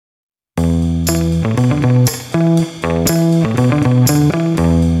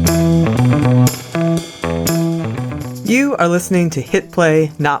You are listening to Hit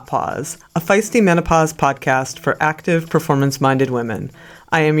Play, Not Pause, a feisty menopause podcast for active, performance-minded women.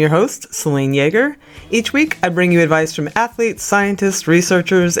 I am your host, Celine Yeager. Each week, I bring you advice from athletes, scientists,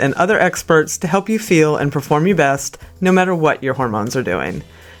 researchers, and other experts to help you feel and perform your best, no matter what your hormones are doing.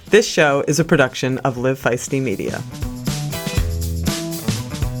 This show is a production of Live Feisty Media.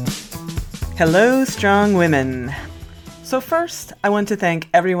 Hello, strong women. So first, I want to thank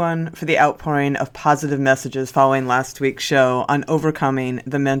everyone for the outpouring of positive messages following last week's show on overcoming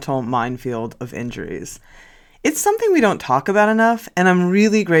the mental minefield of injuries. It's something we don't talk about enough, and I'm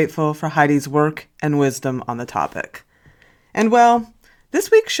really grateful for Heidi's work and wisdom on the topic. And well,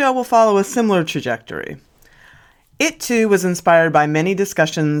 this week's show will follow a similar trajectory. It too was inspired by many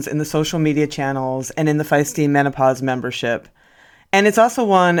discussions in the social media channels and in the Feisty Menopause membership, and it's also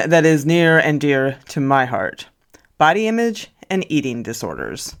one that is near and dear to my heart. Body image and eating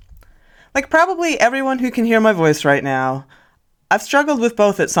disorders. Like probably everyone who can hear my voice right now, I've struggled with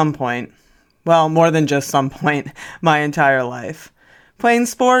both at some point. Well, more than just some point, my entire life. Playing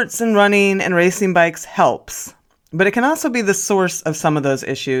sports and running and racing bikes helps, but it can also be the source of some of those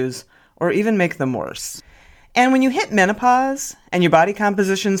issues, or even make them worse. And when you hit menopause and your body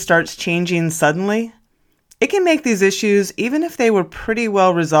composition starts changing suddenly, it can make these issues, even if they were pretty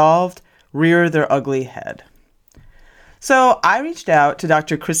well resolved, rear their ugly head. So I reached out to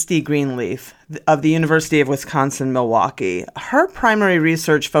Dr. Christy Greenleaf of the University of Wisconsin-Milwaukee. Her primary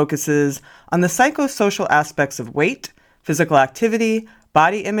research focuses on the psychosocial aspects of weight, physical activity,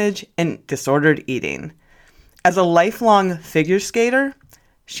 body image, and disordered eating. As a lifelong figure skater,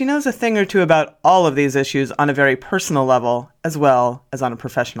 she knows a thing or two about all of these issues on a very personal level, as well as on a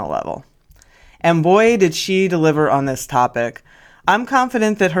professional level. And boy, did she deliver on this topic. I'm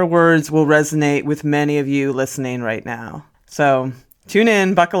confident that her words will resonate with many of you listening right now. So tune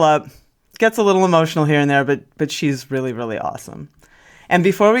in, buckle up. Gets a little emotional here and there, but she's really, really awesome. And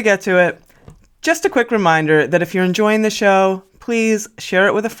before we get to it, just a quick reminder that if you're enjoying the show, please share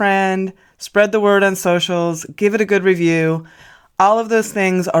it with a friend, spread the word on socials, give it a good review. All of those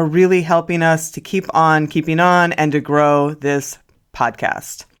things are really helping us to keep on keeping on and to grow this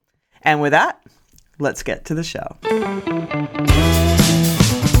podcast. And with that, let's get to the show.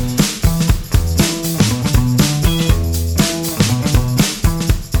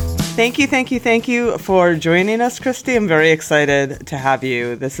 Thank you for joining us, Christy. I'm very excited to have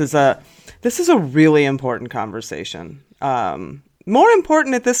you. This is a really important conversation. More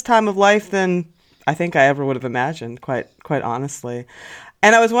important at this time of life than I think I ever would have imagined, quite honestly.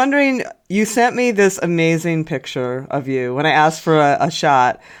 And I was wondering, you sent me this amazing picture of you when I asked for a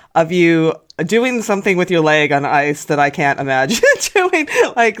shot of you doing something with your leg on ice that I can't imagine doing,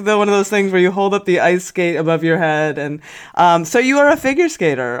 like one of those things where you hold up the ice skate above your head. And so you are a figure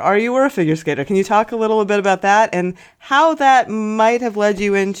skater, or you were a figure skater. Can you talk a little bit about that and how that might have led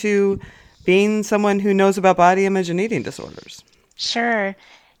you into being someone who knows about body image and eating disorders? Sure.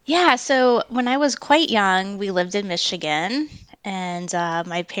 Yeah, so when I was quite young, we lived in Michigan, and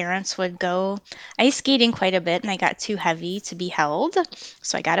my parents would go ice skating quite a bit, and I got too heavy to be held,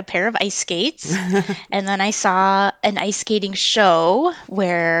 so I got a pair of ice skates. And then I saw an ice skating show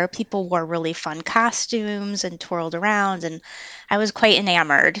where people wore really fun costumes and twirled around, and I was quite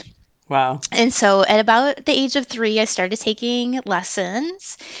enamored. Wow. And so at about the age of 3, I started taking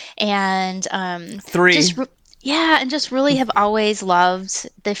lessons, and 3. and just really have always loved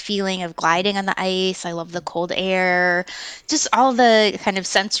the feeling of gliding on the ice. I love the cold air. Just all the kind of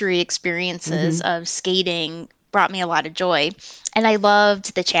sensory experiences of skating brought me a lot of joy. And I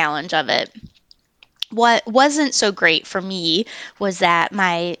loved the challenge of it. What wasn't so great for me was that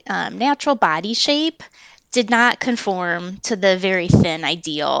my natural body shape did not conform to the very thin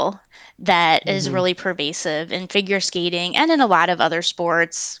ideal that is really pervasive in figure skating and in a lot of other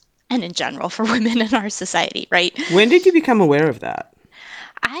sports, and in general for women in our society, right? When did you become aware of that?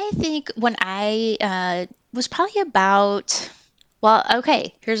 I think when I was probably about, well,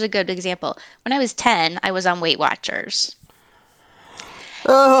 okay, here's a good example. When I was 10, I was on Weight Watchers.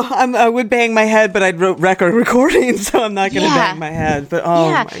 Oh, I would bang my head, but I'd record recording, so I'm not going to bang my head. But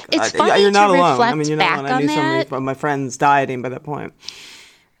my God, it's funny you're not to alone. reflect I mean, you're not back alone. I on knew so many that. of my friends dieting by that point.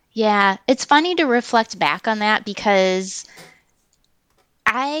 Yeah, it's funny to reflect back on that because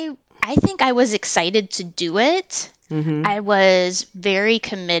I think I was excited to do it. I was very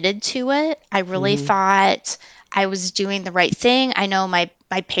committed to it. I really thought I was doing the right thing. I know my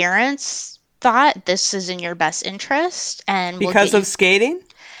parents thought this is in your best interest and because of skating?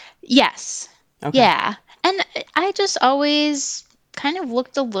 Yes. Okay. Yeah. And I just always kind of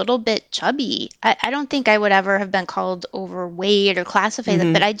looked a little bit chubby. I don't think I would ever have been called overweight or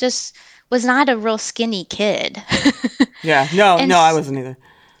classified, but I just was not a real skinny kid. Yeah. No, And no, I wasn't either.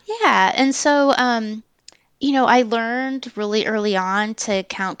 yeah, and so I learned really early on to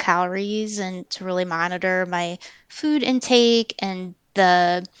count calories and to really monitor my food intake and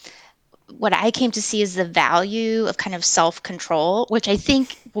the what I came to see as the value of kind of self-control, which I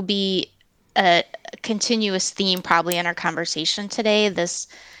think will be a continuous theme probably in our conversation today, this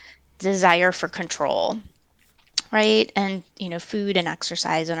desire for control, right? And food and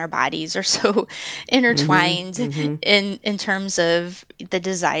exercise and our bodies are so intertwined in terms of the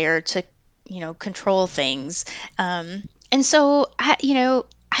desire to, control things. And so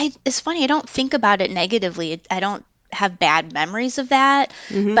I it's funny, I don't think about it negatively. I don't have bad memories of that,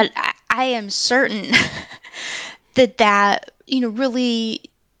 but I am certain that really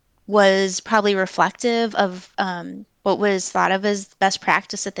was probably reflective of what was thought of as best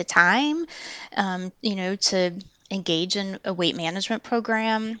practice at the time, to engage in a weight management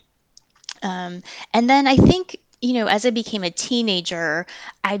program. And then I think, as I became a teenager,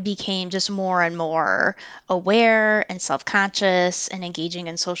 I became just more and more aware and self conscious and engaging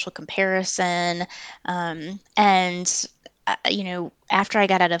in social comparison. And after I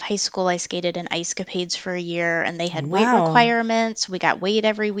got out of high school, I skated in Ice Capades for a year, and they had weight Wow. requirements. We got weighed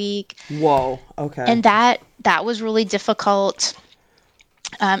every week, Whoa. Okay. and that was really difficult.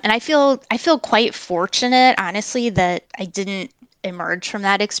 And I feel quite fortunate, honestly, that I didn't emerge from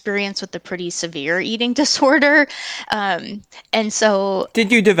that experience with a pretty severe eating disorder. And so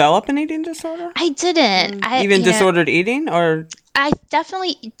Did you develop an eating disorder? I didn't. Even disordered eating or? I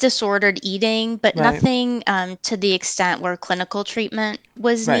definitely disordered eating, but Right. nothing to the extent where clinical treatment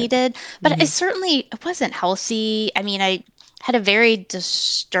was Right. needed. But it wasn't healthy. I mean, I had a very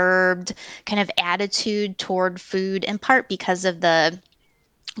disturbed kind of attitude toward food, in part because of the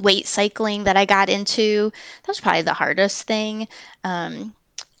weight cycling that I got into. That was probably the hardest thing. And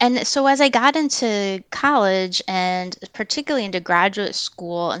so as I got into college and particularly into graduate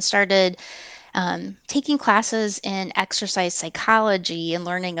school and started taking classes in exercise psychology and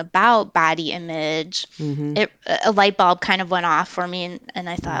learning about body image, a light bulb kind of went off for me, and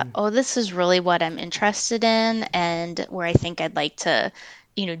I thought, oh, this is really what I'm interested in and where I think I'd like to,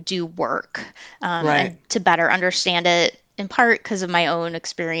 do work, Right. and to better understand it. In part because of my own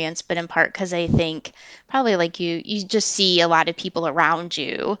experience, but in part because I think probably like you just see a lot of people around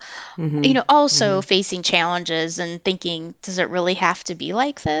you, also facing challenges and thinking, does it really have to be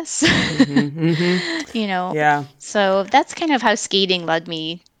like this? you know, Yeah. so that's kind of how skating led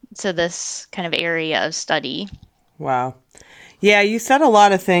me to this kind of area of study. Wow. Yeah, you said a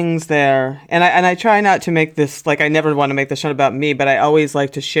lot of things there, and I try not to make this like I never want to make this show about me, but I always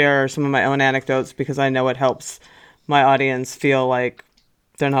like to share some of my own anecdotes because I know it helps my audience feel like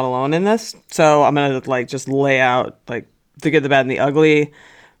they're not alone in this. So I'm gonna like just lay out like the good, the bad, and the ugly.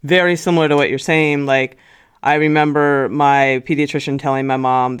 Very similar to what you're saying. Like I remember my pediatrician telling my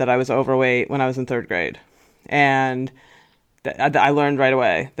mom that I was overweight when I was in third grade, and I learned right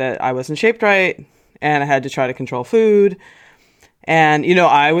away that I wasn't shaped right, and I had to try to control food. And,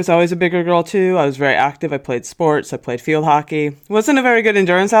 I was always a bigger girl too. I was very active. I played sports. I played field hockey. Wasn't a very good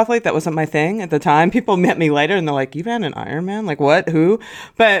endurance athlete. That wasn't my thing at the time. People met me later and they're like, you ran an Ironman? Like what? Who?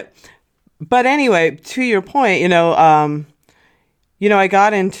 But anyway, to your point, I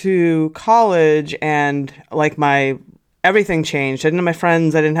got into college and like everything changed. I didn't have my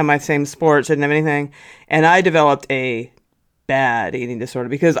friends. I didn't have my same sports. I didn't have anything. And I developed a bad eating disorder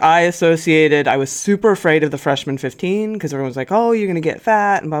because I was super afraid of the freshman 15 because everyone's like, oh, you're going to get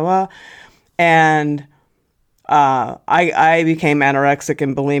fat and blah, blah. And I became anorexic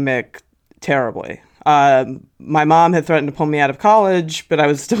and bulimic terribly. My mom had threatened to pull me out of college, but I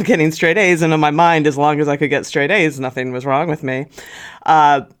was still getting straight A's. And in my mind, as long as I could get straight A's, nothing was wrong with me.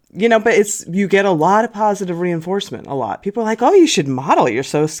 But you get a lot of positive reinforcement, a lot. People are like, oh, you should model. You're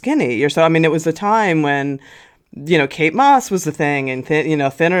so skinny. It was a time when Kate Moss was the thing, and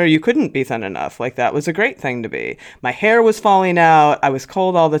thinner, you couldn't be thin enough. Like that was a great thing to be. My hair was falling out. I was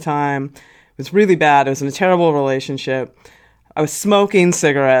cold all the time. It was really bad. I was in a terrible relationship. I was smoking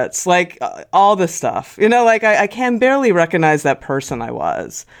cigarettes, like all this stuff. I can barely recognize that person I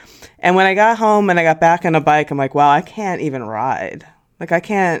was. And when I got home and I got back on a bike, I'm like, wow, I can't even ride. Like I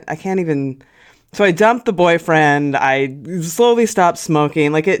can't even. So I dumped the boyfriend. I slowly stopped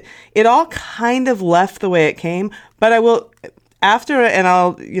smoking. Like it all kind of left the way it came. But I will, after it, and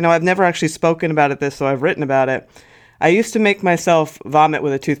I've never actually spoken about it so I've written about it. I used to make myself vomit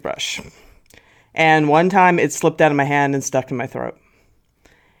with a toothbrush. And one time it slipped out of my hand and stuck in my throat.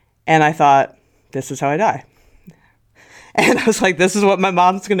 And I thought, this is how I die. And I was like, this is what my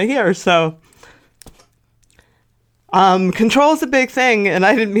mom's going to hear. So control is a big thing, and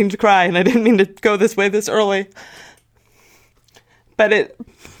I didn't mean to cry, and I didn't mean to go this way this early. But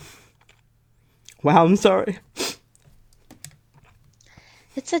wow, I'm sorry.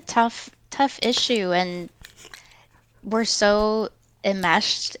 It's a tough issue, and we're so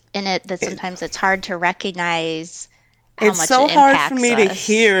enmeshed in it that sometimes it's hard to recognize how It's much so it hard impacts for me to us.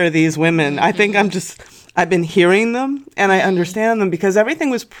 hear these women. I think I've been hearing them and I understand them because everything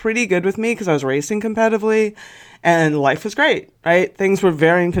was pretty good with me because I was racing competitively and life was great, right? Things were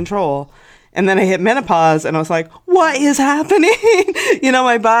very in control. And then I hit menopause and I was like, what is happening?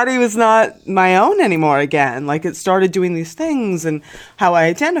 My body was not my own anymore again. Like it started doing these things and how I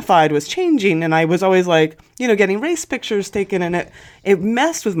identified was changing. And I was always like, getting race pictures taken and it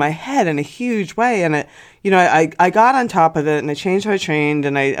messed with my head in a huge way. And I got on top of it and I changed how I trained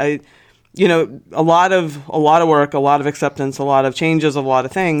and I a lot of work, a lot of acceptance, a lot of changes, a lot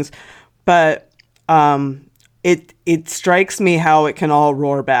of things. But it strikes me how it can all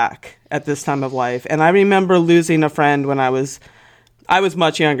roar back at this time of life. And I remember losing a friend when I was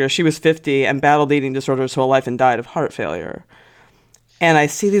much younger. She was 50 and battled eating disorders her whole life and died of heart failure. And I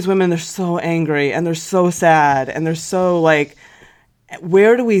see these women, they're so angry and they're so sad and they're so like,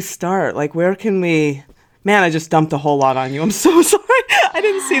 where do we start? Like, where can we... Man, I just dumped a whole lot on you. I'm so sorry. I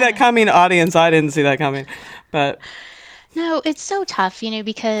didn't see that coming, audience. I didn't see that coming. But no, it's so tough,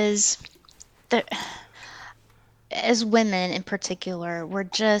 because as women in particular, we're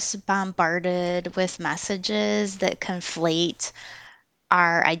just bombarded with messages that conflate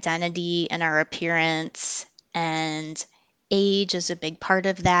our identity and our appearance, and age is a big part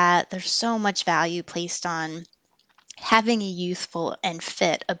of that. There's so much value placed on having a youthful and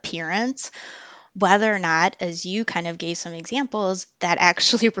fit appearance, whether or not, as you kind of gave some examples, that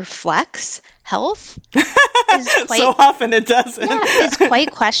actually reflects health is quite, so often it doesn't. Yeah, it's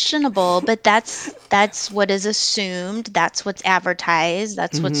quite questionable, but that's what is assumed, that's what's advertised,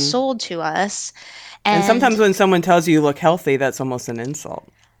 that's what's sold to us. And sometimes when someone tells you look healthy, that's almost an insult.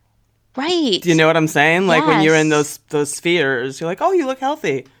 Right. Do you know what I'm saying? Like when you're in Yes. those spheres, you're like, oh, you look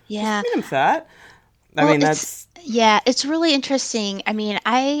healthy. Yeah. I mean, I'm fat. I Well, mean, that's... Yeah, it's really interesting. I mean,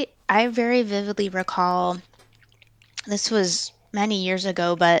 I very vividly recall, this was many years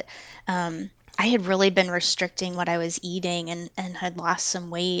ago, but I had really been restricting what I was eating and had lost some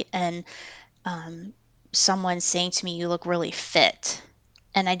weight, and someone saying to me, "You look really fit."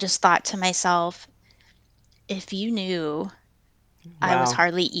 And I just thought to myself, if you knew I was Wow.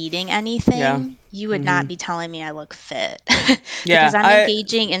 hardly eating anything, Yeah. you would not be telling me I look fit. Yeah, Because I'm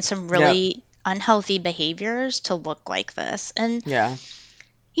engaging in some Yeah. really unhealthy behaviors to look like this. And Yeah.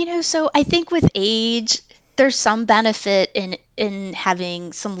 so I think with age, there's some benefit in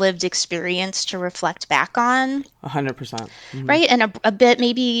having some lived experience to reflect back on, 100%. right? And a bit,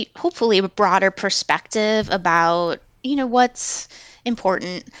 maybe hopefully a broader perspective about, what's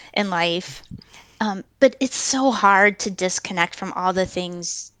important in life. But it's so hard to disconnect from all the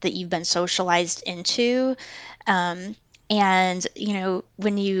things that you've been socialized into. And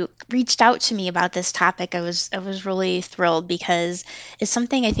when you reached out to me about this topic, I was really thrilled because it's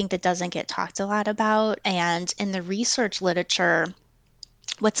something I think that doesn't get talked a lot about. And in the research literature,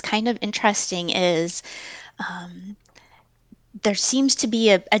 what's kind of interesting is there seems to be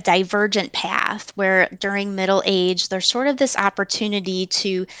a divergent path where during middle age, there's sort of this opportunity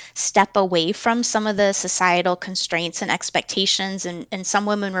to step away from some of the societal constraints and expectations. And some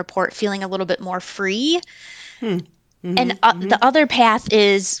women report feeling a little bit more free. And the other path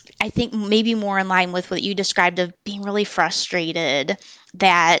is, I think, maybe more in line with what you described of being really frustrated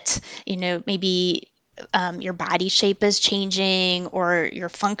that, maybe your body shape is changing or your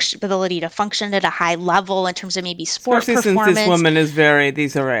ability to function at a high level in terms of maybe sport Especially performance. since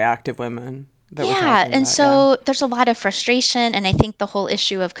these are very active women that we're Yeah, talking and about. so there's a lot of frustration, and I think the whole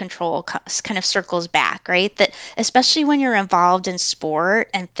issue of control kind of circles back, right? That especially when you're involved in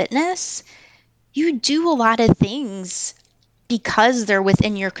sport and fitness, you do a lot of things because they're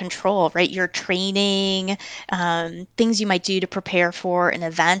within your control, right? Your training, things you might do to prepare for an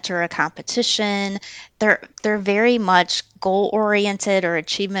event or a competition. They're very much goal oriented or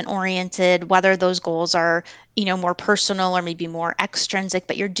achievement oriented, whether those goals are, more personal or maybe more extrinsic,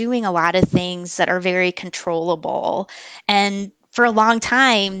 but you're doing a lot of things that are very controllable. And for a long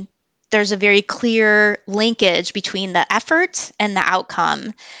time, there's a very clear linkage between the effort and the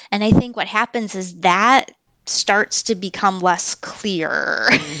outcome. And I think what happens is that starts to become less clear.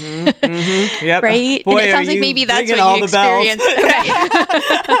 Yep. Right? Boy, and it sounds like maybe that's what you experienced.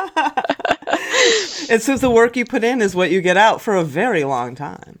 It's just the work you put in is what you get out for a very long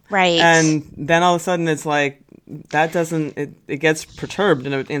time. Right. And then all of a sudden it's like, that doesn't, it gets perturbed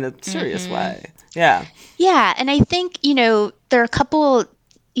in a serious way. Yeah. Yeah. And I think, there are a couple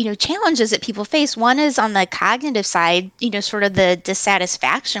challenges that people face. One is on the cognitive side, sort of the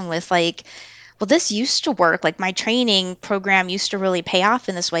dissatisfaction with like, well, this used to work. Like my training program used to really pay off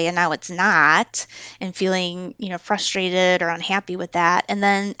in this way, and now it's not, and feeling, frustrated or unhappy with that. And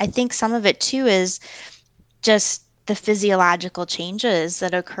then I think some of it too is just the physiological changes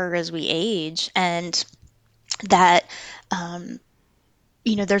that occur as we age, and that, um,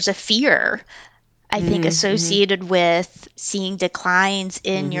 there's a fear, I think, Mm-hmm. Mm-hmm. associated with seeing declines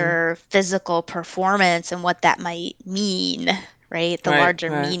in Mm-hmm. your physical performance and what that might mean, right? The Right. larger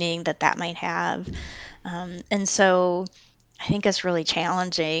Right. meaning that that might have. And so I think it's really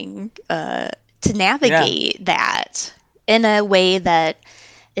challenging to Yeah. navigate that in a way that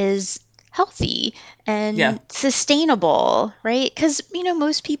is healthy Yeah. and sustainable, right? Because,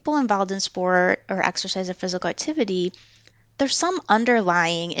 most people involved in sport or exercise or physical activity, there's some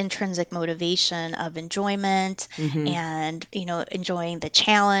underlying intrinsic motivation of enjoyment Mm-hmm. and, enjoying the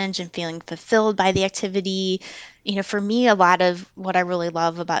challenge and feeling fulfilled by the activity. For me, a lot of what I really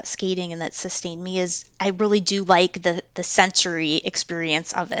love about skating and that sustained me is I really do like the sensory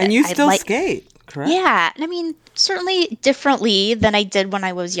experience of And it. you I still like, skate, correct? yeah, and I mean, certainly differently than I did when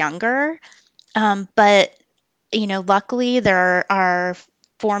I was younger. But luckily there are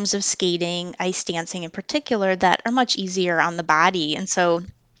forms of skating, ice dancing in particular, that are much easier on the body. And so So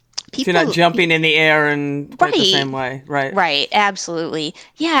you're not people, jumping in the air in quite the right, same way, right? right, absolutely.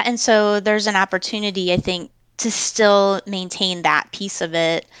 Yeah, and so there's an opportunity, I think, to still maintain that piece of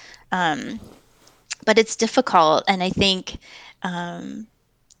it. Um, but it's difficult. And I think, um,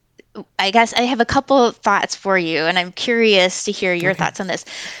 I guess I have a couple of thoughts for you, and I'm curious to hear your Okay. thoughts on this.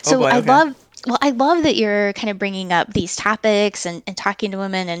 Oh So boy. Okay. I love that you're kind of bringing up these topics and talking to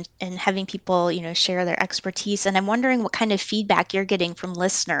women and having people, share their expertise. And I'm wondering what kind of feedback you're getting from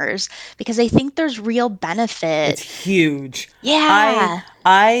listeners, because I think there's real It's benefit. huge. I Yeah.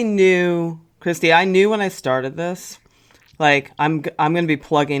 I knew, Christy, I knew when I started this, like I'm going to be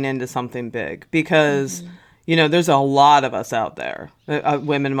plugging into something big because Hmm. there's a lot of us out there,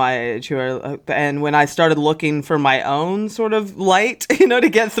 women my age who are, and when I started looking for my own sort of light, to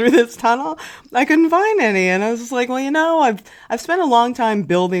get through this tunnel, I couldn't find any, and I was just like, well, I've spent a long time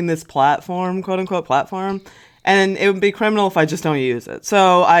building this platform, quote unquote platform, and it would be criminal if I just don't use it.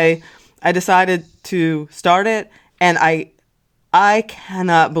 So I decided to start it, and I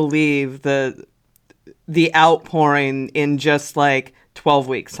cannot believe the outpouring in just like 12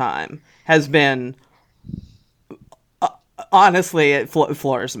 weeks time has been, honestly, it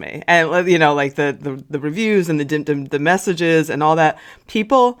floors me. And like the reviews and the messages and all that,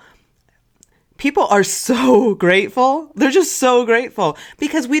 people are so grateful. They're just so grateful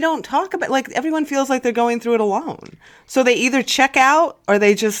because we don't talk about, like, everyone feels like they're going through it alone. So they either check out or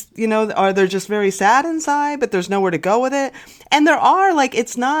they just, or they're just very sad inside, but there's nowhere to go with it. And there are, like,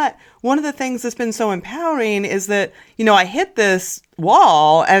 it's not, one of the things that's been so empowering is that, I hit this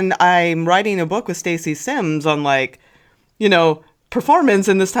wall and I'm writing a book with Stacey Sims on, like, you know, performance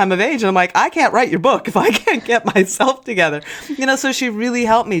in this time of age. And I'm like, I can't write your book if I can't get myself together. So she really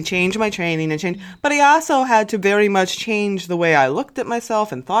helped me change my training and change. But I also had to very much change the way I looked at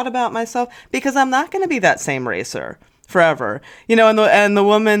myself and thought about myself because I'm not going to be that same racer forever. And the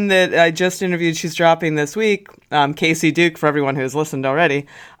woman that I just interviewed, she's dropping this week, Casey Duke, for everyone who's listened already.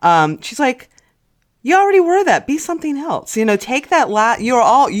 She's like, you already were that. Be something else. Take that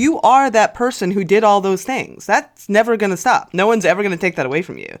you are that person who did all those things. That's never going to stop. No one's ever going to take that away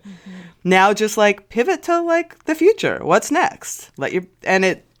from you. Hmm. Now just like pivot to like the future. What's next? And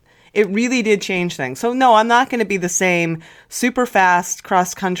it really did change things. So no, I'm not going to be the same super fast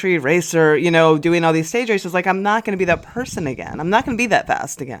cross country racer, doing all these stage races. Like, I'm not going to be that person again. I'm not going to be that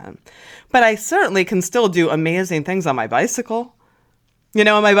fast again. But I certainly can still do amazing things on my bicycle. And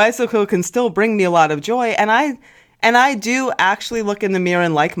my bicycle can still bring me a lot of joy. And I do actually look in the mirror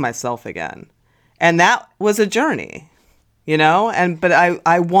and like myself again. And that was a journey, but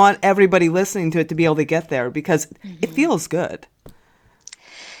I want everybody listening to it to be able to get there because it Hmm. feels good.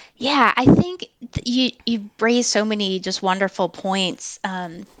 Yeah, I think you raised so many just wonderful points,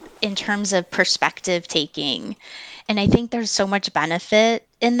 in terms of perspective taking, and I think there's so much benefit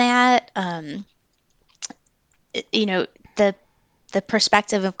in that. You know, the the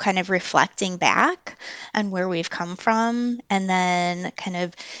perspective of kind of reflecting back on where we've come from, and then kind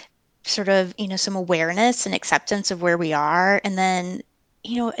of sort of, some awareness and acceptance of where we are, and then,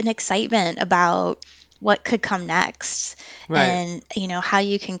 an excitement about what could come next, Right. and, how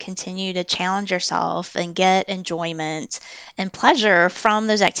you can continue to challenge yourself and get enjoyment and pleasure from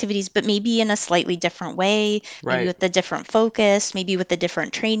those activities, but maybe in a slightly different way, maybe Right. with a different focus, maybe with a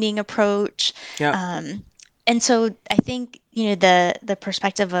different training approach. Yep. Um, And so I think, the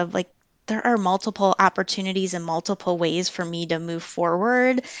perspective of like there are multiple opportunities and multiple ways for me to move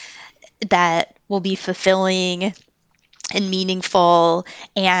forward that will be fulfilling and meaningful.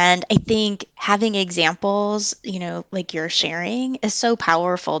 And I think having examples, like you're sharing is so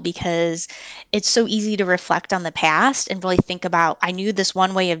powerful because it's so easy to reflect on the past and really think about, I knew this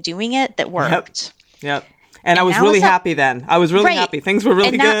one way of doing it that Yep. worked. Yep. And I And was now really it's not happy then. I was really right. happy. Things were really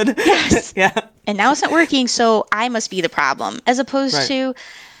And now, good. yes. Yeah. And now it's not working, so I must be the problem, as opposed Right. to,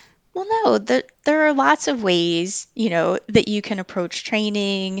 well, no, there are lots of ways, that you can approach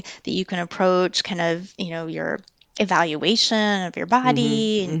training, that you can approach kind of, your evaluation of your Mm-hmm.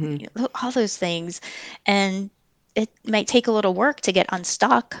 body and Mm-hmm. all those things. And it might take a little work to get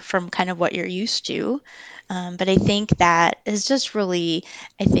unstuck from kind of what you're used to. But I think that is just really,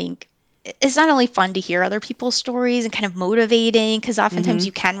 I think, it's not only fun to hear other people's stories and kind of motivating because oftentimes Mm-hmm.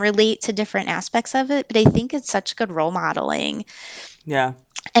 you can relate to different aspects of it, but I think it's such good role modeling. Yeah.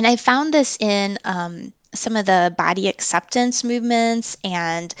 And I found this in some of the body acceptance movements,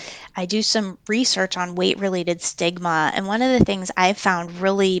 and I do some research on weight related stigma. And one of the things I've found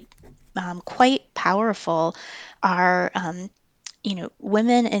really quite powerful are,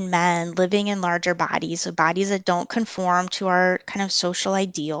 women and men living in larger bodies, so bodies that don't conform to our kind of social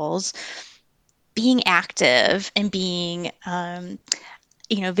ideals, being active and being,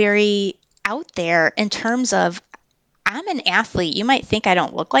 very out there in terms of I'm an athlete. You might think I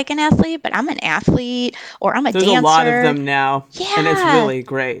don't look like an athlete, but I'm an athlete or I'm a There's a lot of dancer. them now, and it's Yeah. really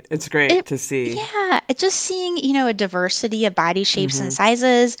great. It's great It to see. yeah, it's just seeing, a diversity of body shapes and Mm-hmm.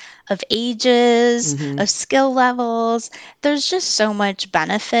 sizes, of ages, Mm-hmm. of skill levels. There's just so much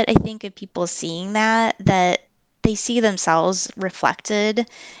benefit, I think, of people seeing that they see themselves reflected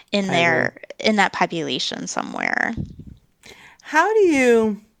in I agree. that population somewhere. How do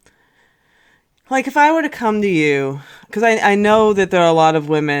you, like, if I were to come to you, because I know that there are a lot of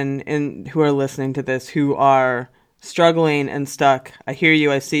women who are listening to this who are struggling and stuck. I hear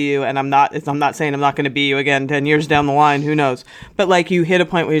you, I see you, and I'm not saying I'm not going to be you again 10 years down the line, who knows. But like you hit a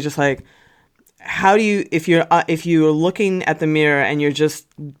point where you're just like, how do you, if you're looking at the mirror and you're just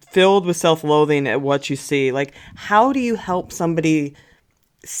filled with self-loathing at what you see, like how do you help somebody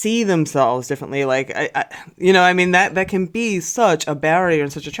see themselves differently? Like I mean, that can be such a barrier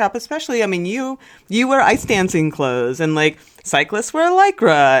and such a trap, especially, I mean, you wear ice dancing clothes, and like cyclists wear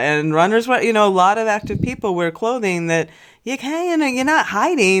lycra, and runners wear, a lot of active people wear clothing that you can, you're not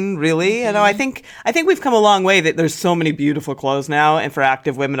hiding really. Hmm. I think we've come a long way, that there's so many beautiful clothes now, and for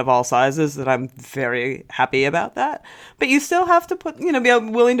active women of all sizes, that I'm very happy about that. But you still have to put, be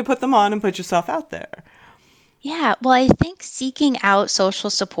willing to put them on and put yourself out there. Yeah, well, I think seeking out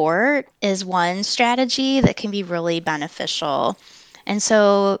social support is one strategy that can be really beneficial. And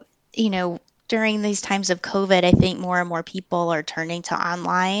so, you know, during these times of COVID, I think more and more people are turning to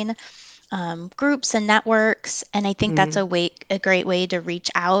online groups and networks, and I think that's Mm-hmm. a great way to reach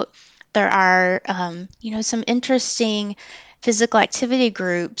out. There are, some interesting physical activity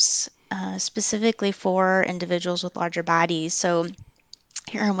groups specifically for individuals with larger bodies. So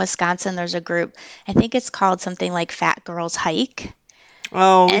here in Wisconsin, there's a group, I think it's called something like Fat Girls Hike.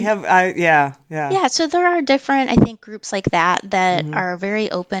 Oh, we And have, yeah. yeah, so there are different, I think, groups like that Mm-hmm. are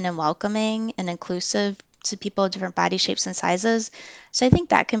very open and welcoming and inclusive to people of different body shapes and sizes. So I think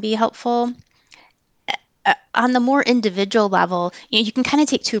that can be helpful. On the more individual level, you can kind of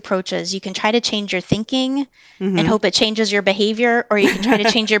take two approaches. You can try to change your thinking and Mm-hmm. hope it changes your behavior, or you can try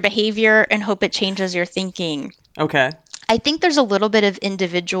to change your behavior and hope it changes your thinking. Okay. I think there's a little bit of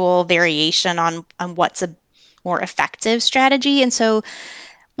individual variation on what's a more effective strategy. And so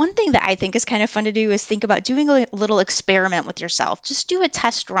one thing that I think is kind of fun to do is think about doing a little experiment with yourself. Just do a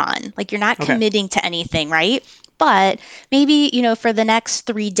test run. Like you're not Okay. committing to anything, right? But maybe, for the next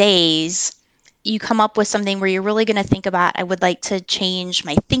 3 days, you come up with something where you're really going to think about, I would like to change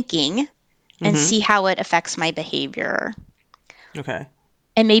my thinking and Mm-hmm. see how it affects my behavior. Okay.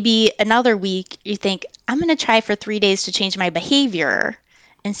 And maybe another week you think, I'm going to try for 3 days to change my behavior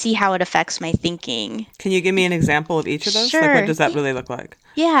and see how it affects my thinking. Can you give me an example of each of those? Like, what Sure. does that really look like?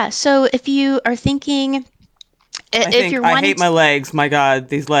 Yeah. So if you are thinking, I if think you're I wanting hate to, my legs. My God,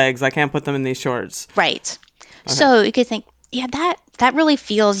 these legs. I can't put them in these shorts. right. Okay. So you could think, yeah, that really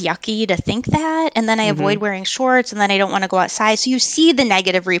feels yucky to think that, and then I avoid Mm-hmm. wearing shorts, and then I don't want to go outside. So you see the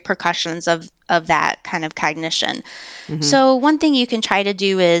negative repercussions of that kind of cognition. Mm-hmm. So one thing you can try to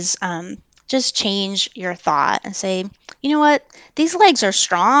do is just change your thought and say, you know what, these legs are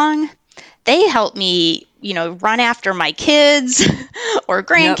strong. They help me run after my kids or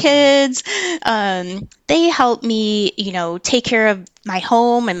grandkids. They help me, take care of my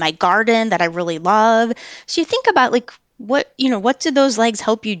home and my garden that I really love. So you think about like what do those legs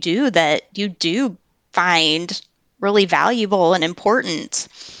help you do that you do find really valuable and important?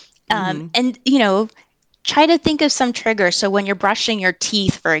 And, try to think of some triggers. So when you're brushing your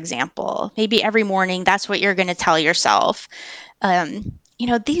teeth, for example, maybe every morning, that's what you're going to tell yourself.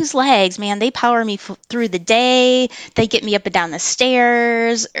 These legs, man, they power me through the day. They get me up and down the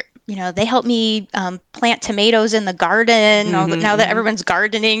stairs. They help me plant tomatoes in the garden. Now that everyone's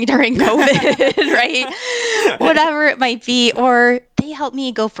gardening during COVID, right? Whatever it might be. Or they help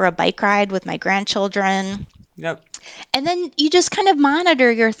me go for a bike ride with my grandchildren. Yep. And then you just kind of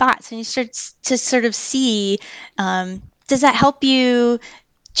monitor your thoughts and you start to sort of see, does that help you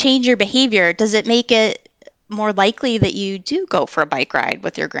change your behavior? Does it make it more likely that you do go for a bike ride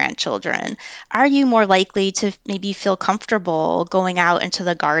with your grandchildren? Are you more likely to maybe feel comfortable going out into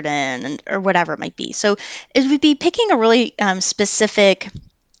the garden or whatever it might be? So it would be picking a really specific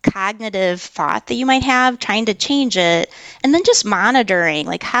cognitive thought that you might have, trying to change it, and then just monitoring,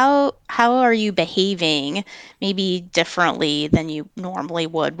 like how are you behaving maybe differently than you normally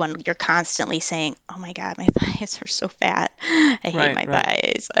would when you're constantly saying, oh my God, my thighs are so fat. I hate my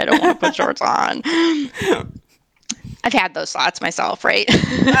thighs. I don't want to put shorts on. I've had those thoughts myself, right?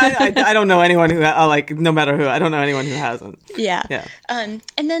 I don't know anyone who, no matter who, I don't know anyone who hasn't. Yeah. And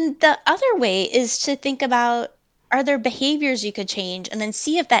then the other way is to think about, are there behaviors you could change, and then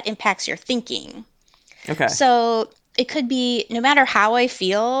see if that impacts your thinking. Okay. So it could be, no matter how I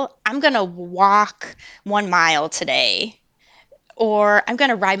feel, I'm going to walk 1 mile today, or I'm going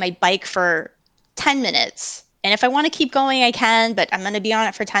to ride my bike for 10 minutes. And if I want to keep going, I can, but I'm going to be on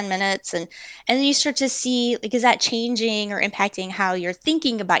it for 10 minutes. And then you start to see, like, is that changing or impacting how you're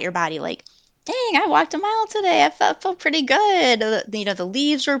thinking about your body? Like, dang, I walked a mile today. I felt pretty good. The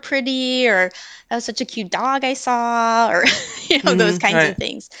leaves were pretty, or that was such a cute dog I saw, or, those kinds of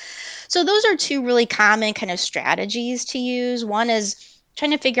things. So those are two really common kind of strategies to use. One is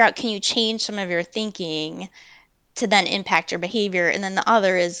trying to figure out, can you change some of your thinking to then impact your behavior? And then the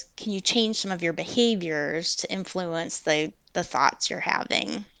other is, can you change some of your behaviors to influence the thoughts you're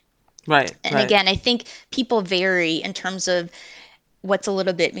having? Right. And again, I think people vary in terms of what's a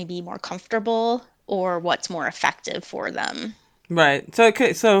little bit maybe more comfortable or what's more effective for them. Right.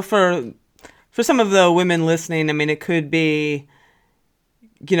 So for some of the women listening, I mean, it could be,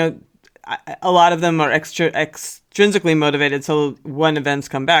 a lot of them are extrinsically motivated. So when events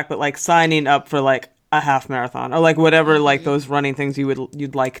come back, but like signing up for like a half marathon or like whatever, like those running things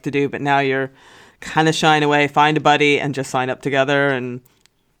you'd like to do, but now you're kind of shying away. Find a buddy and just sign up together and,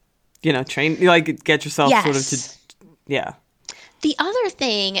 train, get yourself sort of to, yeah. The other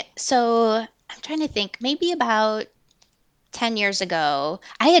thing, so I'm trying to think, maybe about 10 years ago,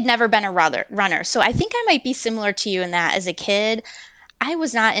 I had never been a runner. So I think I might be similar to you in that as a kid, I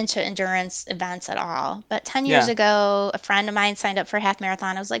was not into endurance events at all. But 10 years ago, a friend of mine signed up for a half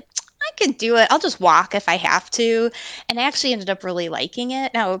marathon. I was like, I could do it. I'll just walk if I have to. And I actually ended up really liking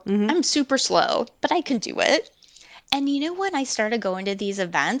it. Now, I'm super slow, but I can do it. And when I started going to these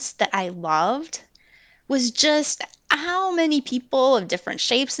events that I loved was just how many people of different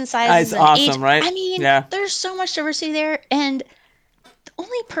shapes and sizes and awesome, age. Right? I mean, there's so much diversity there. And the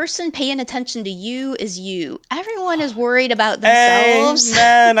only person paying attention to you is you. Everyone is worried about themselves.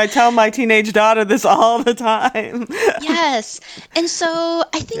 Man, I tell my teenage daughter this all the time. Yes. And so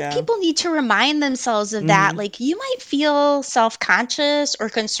I think people need to remind themselves of that. Like, you might feel self-conscious or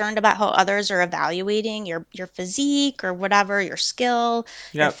concerned about how others are evaluating your physique or whatever, your skill,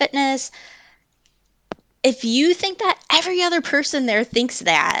 your fitness. If you think that, every other person there thinks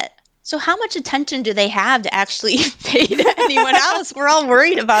that. So how much attention do they have to actually pay to anyone else? We're all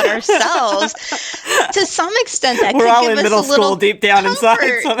worried about ourselves. To some extent, that we're could all give in us middle a little school deep down comfort.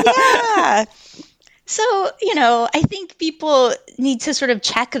 Inside. Yeah. So, I think people need to sort of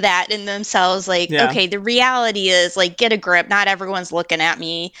check that in themselves. Like, okay, the reality is, like, get a grip. Not everyone's looking at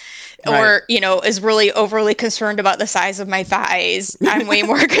me. Or, is really overly concerned about the size of my thighs. I'm way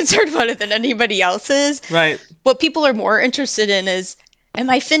more concerned about it than anybody else is. Right. What people are more interested in is, am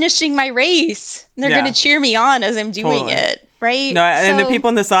I finishing my race? And they're going to cheer me on as I'm doing it. Right. No, and the people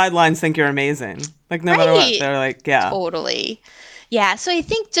on the sidelines think you're amazing. Like, no matter what, they're like, Totally. Yeah. So I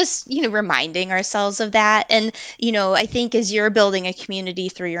think just, reminding ourselves of that. And, I think as you're building a community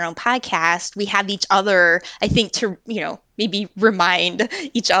through your own podcast, we have each other, I think, to, maybe remind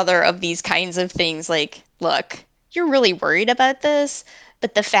each other of these kinds of things. Like, look, you're really worried about this,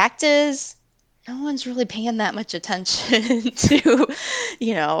 but the fact is, no one's really paying that much attention to,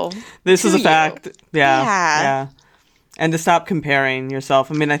 you know, This is to a you. fact. Yeah, Yeah. yeah. And to stop comparing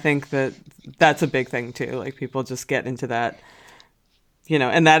yourself. I mean, I think that that's a big thing too. Like people just get into that,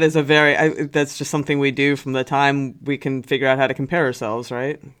 and that is that's just something we do from the time we can figure out how to compare ourselves,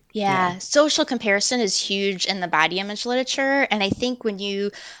 right? Yeah. Yeah, social comparison is huge in the body image literature. And I think when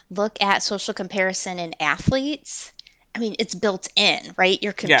you look at social comparison in athletes, I mean, it's built in, right?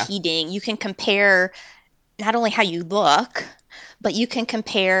 You're Yeah. competing. You can compare not only how you look, but you can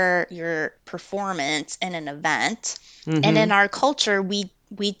compare your performance in an event. And in Mm-hmm. our culture, we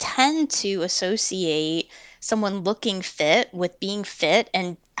tend to associate someone looking fit with being fit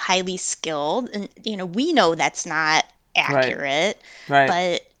and highly skilled. And we know that's not Right. accurate, Right.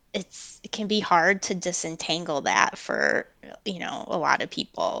 but it can be hard to disentangle that for, a lot of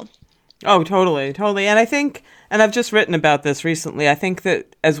people. Oh, totally, totally. And I think, and I've just written about this recently, I think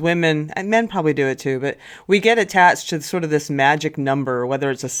that as women, and men probably do it too, but we get attached to sort of this magic number, whether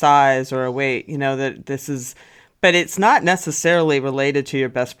it's a size or a weight, that this is, but it's not necessarily related to your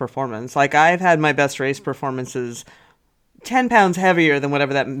best performance. Like I've had my best race performances 10 pounds heavier than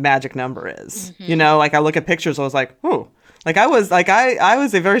whatever that magic number is. Hmm. Like I look at pictures, I was like, oh, I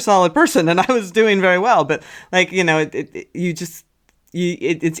was a very solid person and I was doing very well. But like,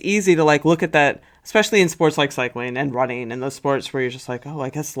 it's easy to like look at that, especially in sports like cycling and running and those sports where you're just like, oh, I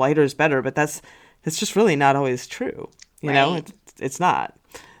guess lighter is better. But that's just really not always true. Right. It's not.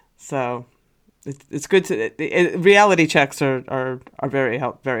 So it's good reality checks are very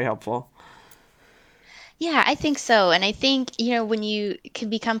helpful. Yeah, I think so. And I think, when you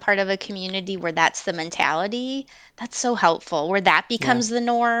can become part of a community where that's the mentality, that's so helpful, where that Yeah. becomes the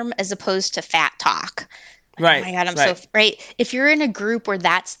norm as opposed to fat talk. Like, oh my Right. God, I'm so, Right. right. If you're in a group where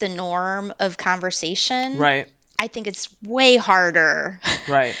that's the norm of conversation, Right. I think it's way harder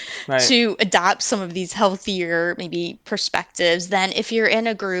Right. Right. to adopt some of these healthier, maybe perspectives than if you're in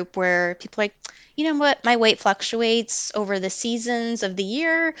a group where people are like, you know what, my weight fluctuates over the seasons of the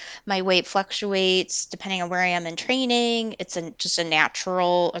year. My weight fluctuates depending on where I am in training. It's just a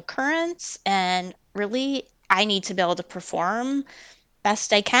natural occurrence. And really, I need to be able to perform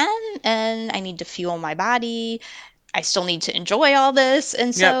best I can, and I need to fuel my body. I still need to enjoy all this.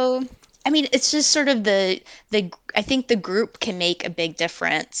 And Yep. so, I mean, it's just sort of I think the group can make a big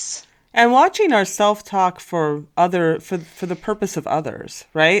difference. And watching our self-talk for the purpose of others,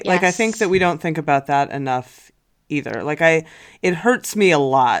 right? Like I think that Yes. we don't think about that enough either. It hurts me a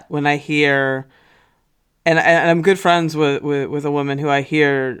lot when I hear, and I'm good friends with a woman who I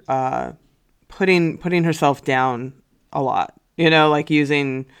hear putting herself down a lot. Like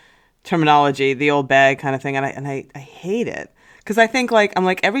using terminology, the old bag kind of thing, and I hate it because I think like I'm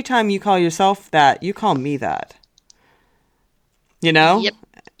like every time you call yourself that, you call me that. You know? Yep.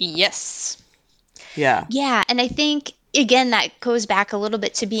 Yes. Yeah. Yeah. And I think, again, that goes back a little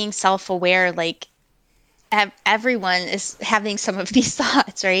bit to being self-aware. Like, everyone is having some of these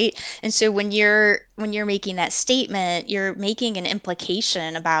thoughts, right? And so when you're making that statement, you're making an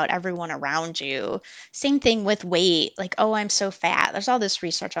implication about everyone around you. Same thing with weight, like, oh, I'm so fat. There's all this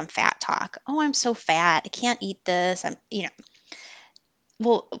research on fat talk. Oh, I'm so fat. I can't eat this.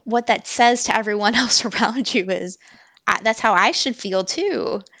 Well, what that says to everyone else around you is, that's how I should feel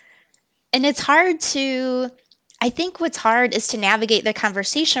too. And it's hard to, I think what's hard is to navigate the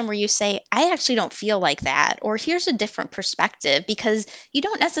conversation where you say, I actually don't feel like that, or here's a different perspective, because you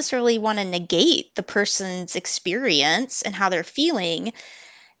don't necessarily want to negate the person's experience and how they're feeling.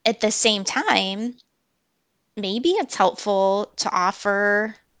 At the same time, maybe it's helpful to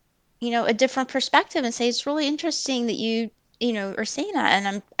offer, a different perspective and say, it's really interesting that you are saying that.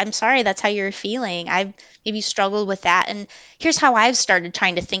 And I'm sorry that's how you're feeling. I've maybe struggled with that. And here's how I've started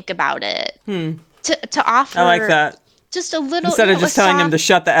trying to think about it. Hmm. To I like offer that. just a little, Instead of a just telling them to soft,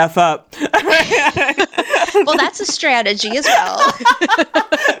 shut the F up. well, that's a strategy as well.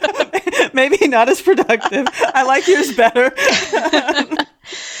 Maybe not as productive. I like yours better.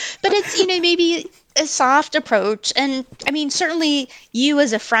 But it's, maybe a soft approach. And I mean, certainly you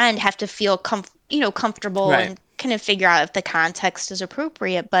as a friend have to feel comfortable Right. and kind of figure out if the context is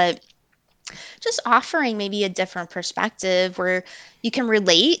appropriate. But just offering maybe a different perspective where you can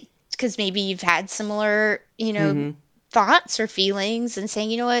relate because maybe you've had similar, Hmm. thoughts or feelings, and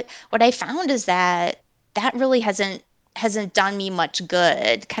saying, what I found is that really hasn't done me much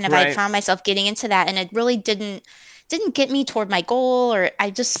good. Kind of, I Right. found myself getting into that, and it really didn't get me toward my goal, or I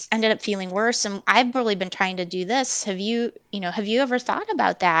just ended up feeling worse. And I've really been trying to do this. Have you ever thought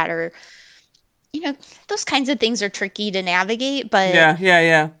about that? Or, you know, those kinds of things are tricky to navigate, but Yeah. Yeah.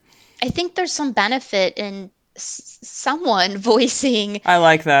 Yeah. I think there's some benefit in someone voicing, I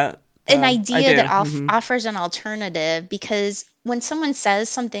like that. an I idea do. that offers an alternative, because when someone says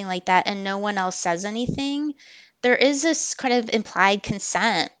something like that and no one else says anything, there is this kind of implied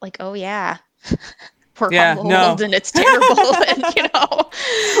consent, like, oh yeah, we're Yeah, all old no. and it's terrible,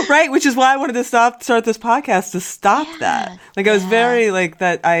 and Right, which is why I wanted to start this podcast, to stop that. Yeah, Like, I was yeah. very like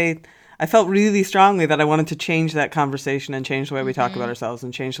that. I felt really strongly that I wanted to change that conversation and change the way we talk about ourselves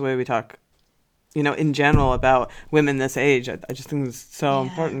and change the way we talk, in general about women this age. I just think it's so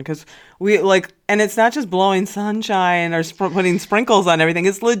important, because we like, and it's not just blowing sunshine or putting sprinkles on everything.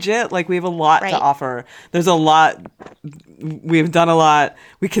 It's legit. Like, we have a lot to Right. offer. There's a lot. We've done a lot.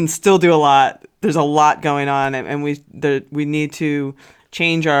 We can still do a lot. There's a lot going on, and we need to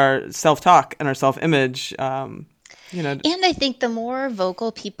change our self-talk and our self-image. And I think the more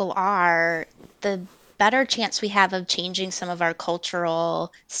vocal people are, the better chance we have of changing some of our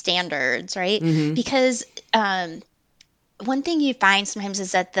cultural standards, right? Because one thing you find sometimes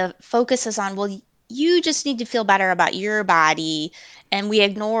is that the focus is on, well, you just need to feel better about your body, and we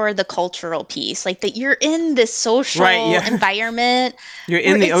ignore the cultural piece, like that you're in this social Right, yeah. environment. You're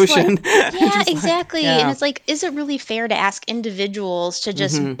in the ocean. Yeah, exactly. yeah. And it's like, is it really fair to ask individuals to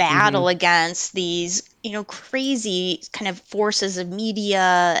just battle against these, crazy kind of forces of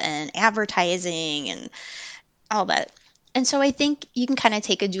media and advertising and all that? And so I think you can kind of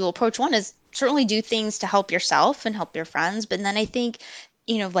take a dual approach. One is certainly do things to help yourself and help your friends. But then I think,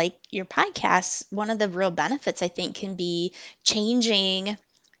 like your podcast, one of the real benefits I think can be changing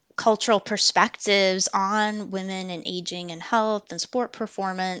cultural perspectives on women and aging and health and sport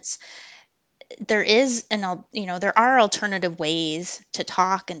performance. There is there are alternative ways to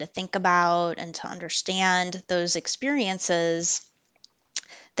talk and to think about and to understand those experiences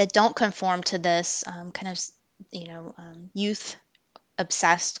that don't conform to this kind of youth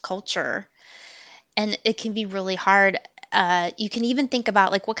obsessed culture. And it can be really hard. You can even think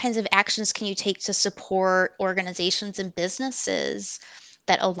about, like, what kinds of actions can you take to support organizations and businesses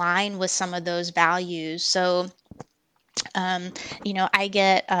that align with some of those values. So I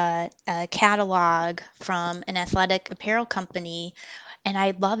get a catalog from an athletic apparel company, and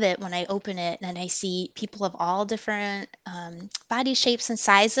I love it when I open it and I see people of all different body shapes and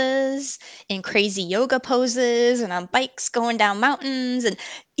sizes in crazy yoga poses and on bikes going down mountains. And,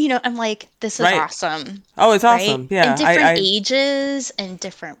 I'm like, this is Right. awesome. Oh, it's Right? awesome. Yeah. And different ages and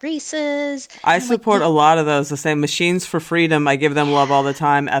different races. I And I'm like, support a lot of those. The same Machines for Freedom. I give them love all the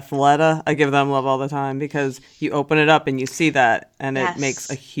time. Athleta, I give them love all the time, because you open it up and you see that, and it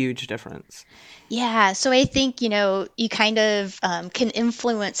makes a huge difference. Yeah. So I think, you kind of can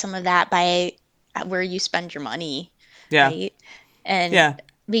influence some of that by where you spend your money, Yeah. right? And Yeah.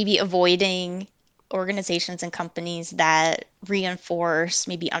 maybe avoiding organizations and companies that reinforce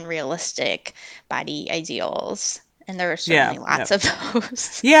maybe unrealistic body ideals. And there are certainly lots of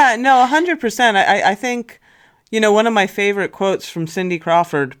those. Yeah, no, 100%. I think, one of my favorite quotes from Cindy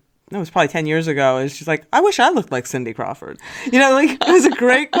Crawford, it was probably 10 years ago, is she's like, I wish I looked like Cindy Crawford. Like, it was a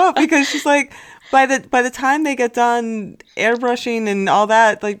great quote, because she's like, by the time they get done airbrushing and all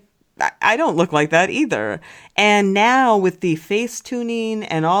that, like, I don't look like that either. And now with the face tuning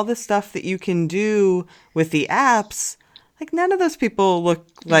and all the stuff that you can do with the apps, like, none of those people look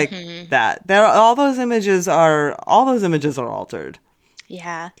like that. All those images are altered.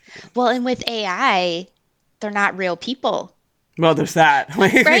 Yeah. Well, and with AI, they're not real people. Well, there's that.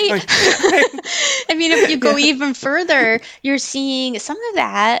 Right? I mean, if you go even further, you're seeing some of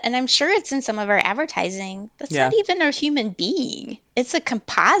that, and I'm sure it's in some of our advertising. That's not even a human being. It's a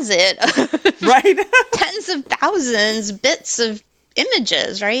composite of right? tens of thousands bits of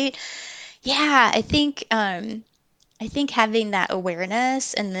images, right? Yeah, I think having that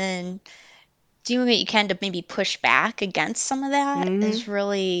awareness and then doing what you can to maybe push back against some of that is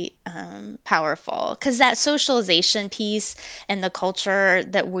really powerful, because that socialization piece and the culture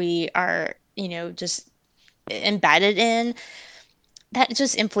that we are, just embedded in, that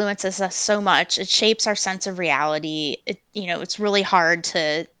just influences us so much. It shapes our sense of reality. It's really hard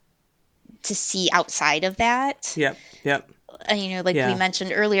to see outside of that. Yep. Like we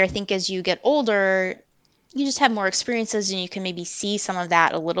mentioned earlier, I think as you get older, you just have more experiences and you can maybe see some of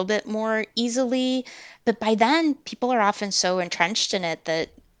that a little bit more easily. But by then, people are often so entrenched in it that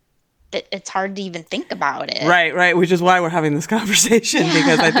it's hard to even think about it. Right. Which is why we're having this conversation,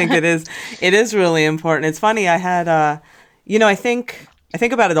 because I think it is really important. It's funny. I had, I think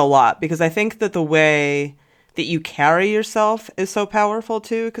about it a lot, because I think that the way that you carry yourself is so powerful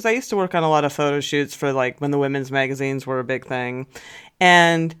too. Because I used to work on a lot of photo shoots for, like, when the women's magazines were a big thing,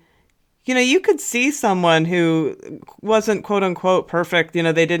 and you could see someone who wasn't quote unquote perfect.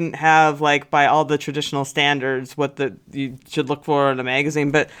 They didn't have, like, by all the traditional standards, what you should look for in a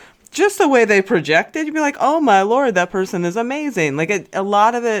magazine, but just the way they projected, you'd be like, oh my Lord, that person is amazing. Like a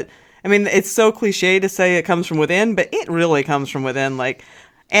lot of it, I mean, it's so cliche to say it comes from within, but it really comes from within. Like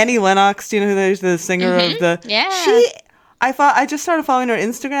Annie Lennox, do you know who that is, the singer of the, I just started following her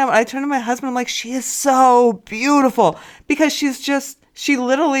Instagram. I turned to my husband, I'm like, she is so beautiful because she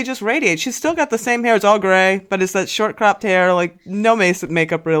literally just radiates. She's still got the same hair. It's all gray, but it's that short cropped hair, like no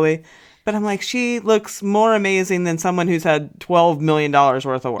makeup really. But I'm like, she looks more amazing than someone who's had $12 million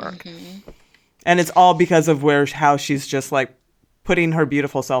worth of work. And it's all because of how she's just like putting her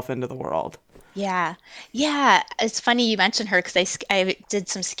beautiful self into the world. Yeah. Yeah. It's funny you mentioned her because I did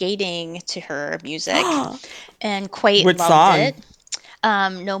some skating to her music and quite Which loved song?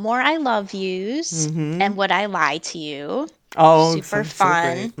 it. No More I Love Yous and Would I Lie to You. Oh, super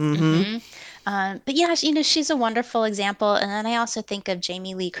fun. But yeah, she's a wonderful example. And then I also think of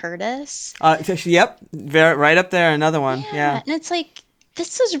Jamie Lee Curtis. Yep. Right up there. Another one. Yeah. And it's like,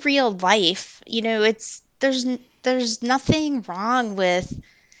 this is real life. There's nothing wrong with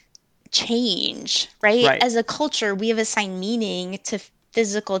change, right? As a culture, we have assigned meaning to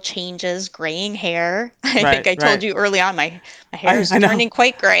physical changes, graying hair. I think I told you early on, my hair is turning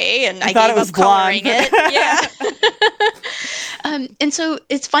quite gray, and I gave up coloring it. Yeah. And so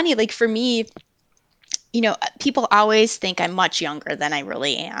it's funny, like for me, people always think I'm much younger than I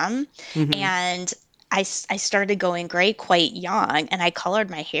really am. And I started going gray quite young, and I colored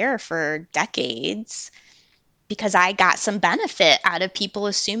my hair for decades because I got some benefit out of people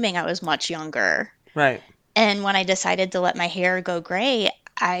assuming I was much younger. Right. And when I decided to let my hair go gray,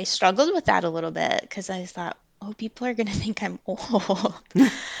 I struggled with that a little bit because I thought, oh, people are going to think I'm old,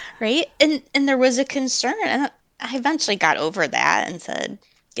 right? And there was a concern. And I eventually got over that and said,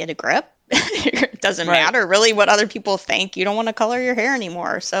 get a grip. It doesn't matter really what other people think. You don't want to color your hair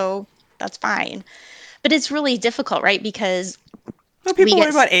anymore, so that's fine. But it's really difficult, right? Because people worry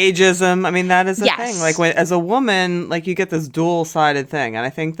about ageism. I mean, that is the thing. Like, as a woman, like, you get this dual-sided thing. And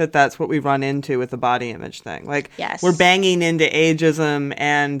I think that's what we run into with the body image thing. Like, we're banging into ageism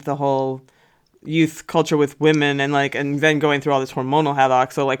and the whole youth culture with women and then going through all this hormonal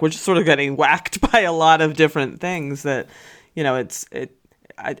havoc. So, like, we're just sort of getting whacked by a lot of different things that,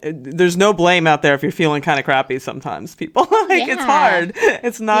 there's no blame out there if you're feeling kind of crappy sometimes, people. It's hard.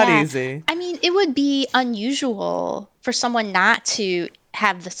 It's not easy. I mean, it would be unusual for someone not to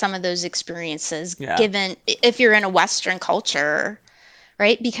have some of those experiences given if you're in a Western culture,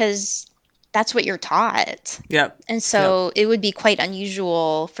 right? Because that's what you're taught. Yep. And so it would be quite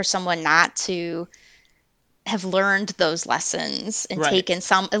unusual for someone not to have learned those lessons and taken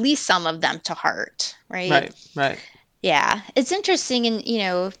at least some of them to heart, right? Right. Yeah, it's interesting,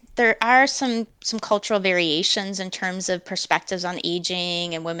 and there are some cultural variations in terms of perspectives on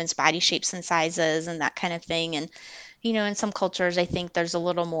aging and women's body shapes and sizes and that kind of thing. And in some cultures, I think there's a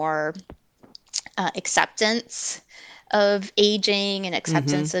little more acceptance of aging and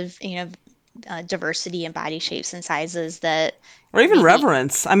acceptance of diversity in body shapes and sizes or even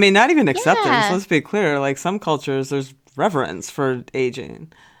reverence. I mean, not even acceptance. Let's be clear. Like some cultures, there's reverence for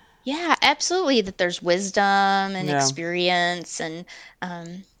aging. Yeah, absolutely. That there's wisdom and experience and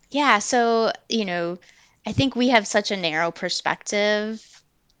so, I think we have such a narrow perspective.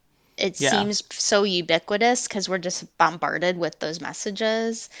 It seems so ubiquitous because we're just bombarded with those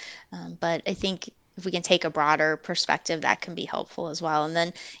messages. But I think if we can take a broader perspective, that can be helpful as well. And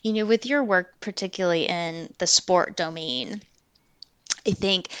then, with your work, particularly in the sport domain, I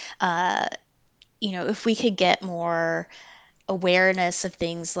think, if we could get more awareness of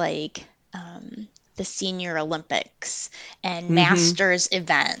things like the Senior Olympics and masters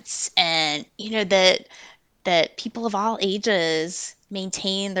events, and that people of all ages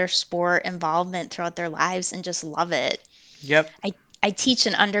maintain their sport involvement throughout their lives and just love it. Yep. I teach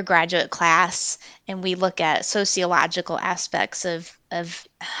an undergraduate class, and we look at sociological aspects of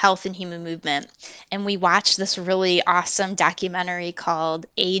health and human movement. And we watch this really awesome documentary called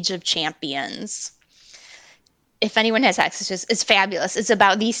Age of Champions. If anyone has access to this, it's fabulous. It's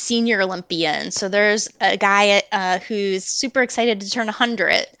about these senior Olympians. So there's a guy who's super excited to turn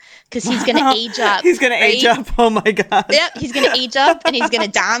 100 because he's going to age up. He's going to age up. Oh my God. Yep. He's going to age up and he's going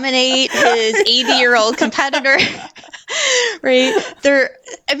to dominate his 80-year-old competitor. Right.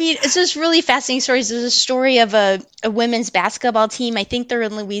 It's just really fascinating stories. There's a story of a women's basketball team. I think they're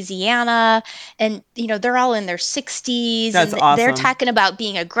in Louisiana, and they're all in their 60s. That's and awesome. They're talking about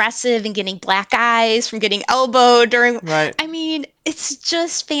being aggressive and getting black eyes from getting elbowed during. Right. I mean, it's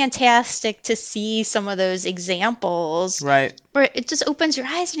just fantastic to see some of those examples. Right. Where it just opens your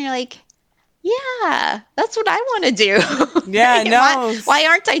eyes and you're like, yeah, that's what I want to do. Yeah, right? no. Why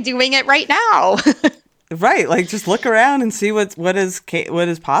aren't I doing it right now? Right. Like just look around and see what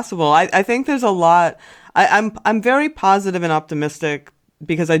is possible. I think there's a lot. I'm very positive and optimistic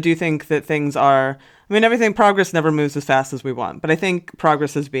because I do think that things are, I mean, progress never moves as fast as we want, but I think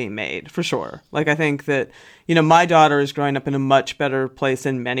progress is being made for sure. Like, I think that, my daughter is growing up in a much better place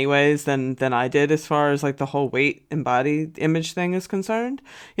in many ways than I did as far as like the whole weight and body image thing is concerned,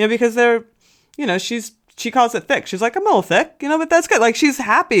 because they're, she calls it thick. She's like, I'm a little thick, but that's good. Like, she's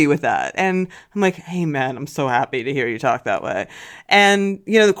happy with that. And I'm like, hey, man, I'm so happy to hear you talk that way. And,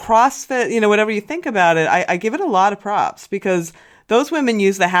 the CrossFit, whatever you think about it, I give it a lot of props because those women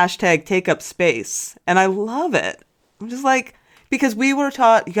use the hashtag take up space. And I love it. I'm just like, because we were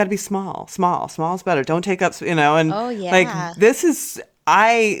taught you got to be small is better. Don't take up, and oh, yeah. like this is,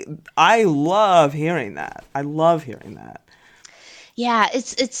 I love hearing that. I love hearing that. Yeah,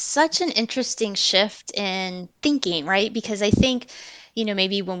 it's such an interesting shift in thinking, right? Because I think,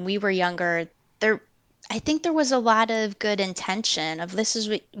 maybe when we were younger, I think there was a lot of good intention of this is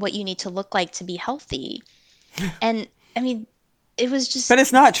what you need to look like to be healthy. And I mean, it was just. But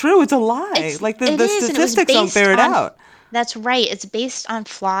it's not true. It's a lie. Like the statistics don't bear it out. That's right. It's based on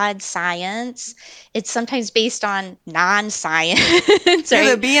flawed science. It's sometimes based on non-science. Right?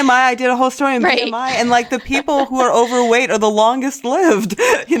 Yeah, the BMI, I did a whole story on BMI, and like the people who are overweight are the longest lived,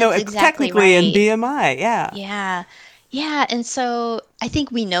 exactly technically right. In BMI. Yeah. Yeah. Yeah. And so I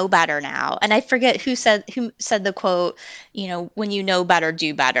think we know better now. And I forget who said the quote, when you know better,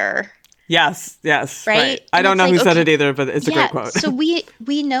 do better. Yes. Right. I don't know who said it either, but it's a great quote. So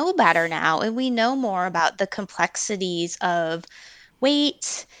we know better now, and we know more about the complexities of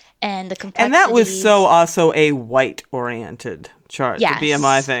weight and the complexities. And that was so also a white-oriented chart, yes. The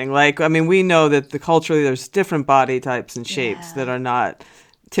BMI thing. Like, I mean, we know that culturally there's different body types and shapes that are not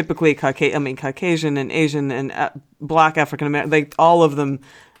typically Caucasian and Asian and Black African American. Like all of them.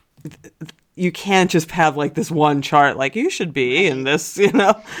 You can't just have like this one chart. Like you should be in this,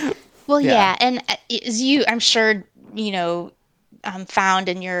 Well, yeah. And as I'm sure, found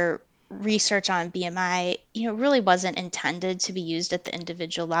in your research on BMI, really wasn't intended to be used at the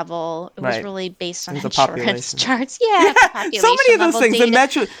individual level. It was really based on insurance charts. Yeah, so many of those things.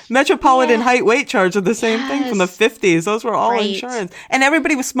 Data. The metropolitan height weight charts are the same thing from the 50s. Those were all insurance. And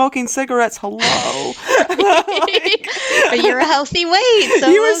everybody was smoking cigarettes. Hello. But you're a healthy weight. So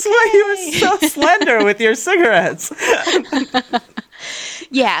you were so slender with your cigarettes.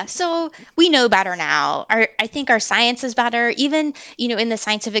 Yeah, so we know better now. I think our science is better. Even, in the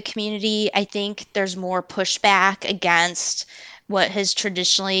scientific community, I think there's more pushback against what has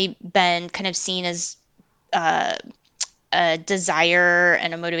traditionally been kind of seen as a desire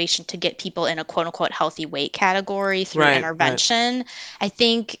and a motivation to get people in a quote unquote healthy weight category through intervention. Right. I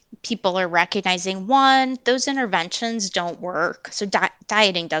think people are recognizing those interventions don't work. So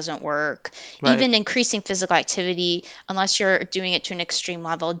dieting doesn't work. Right. Even increasing physical activity, unless you're doing it to an extreme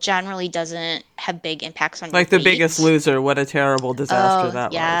level, generally doesn't have big impacts on your weight. Like The Biggest Loser, what a terrible disaster that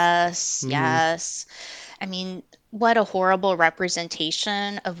was. Yes, yes. I mean, what a horrible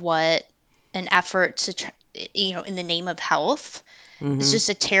representation of what an effort to in the name of health. It's just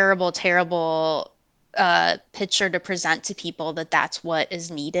a terrible, terrible picture to present to people that that's what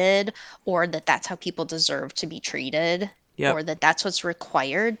is needed, or that that's how people deserve to be treated, or that that's what's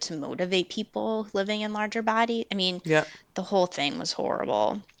required to motivate people living in larger body. I mean, the whole thing was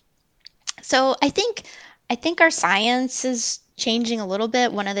horrible. So I think our science is changing a little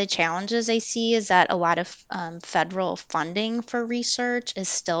bit. One of the challenges I see is that a lot of federal funding for research is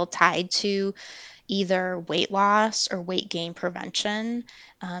still tied to either weight loss or weight gain prevention,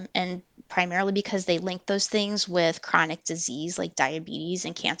 and primarily because they link those things with chronic disease like diabetes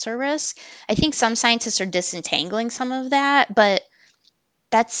and cancer risk. I think some scientists are disentangling some of that, but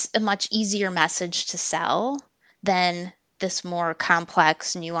that's a much easier message to sell than this more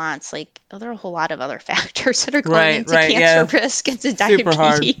complex nuance, like there are a whole lot of other factors that are going into cancer risk, into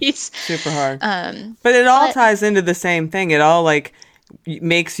diabetes. Super hard. But it all ties into the same thing. It all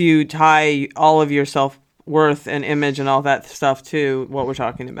makes you tie all of your self-worth and image and all that stuff to what we're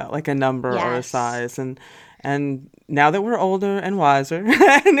talking about, like a number or a size. And now that we're older and wiser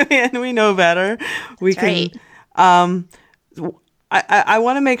and we know better, we can. I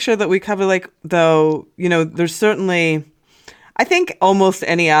want to make sure that we cover there's certainly. I think almost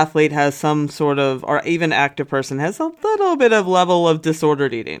any athlete has some sort of, or even active person has a little bit of level of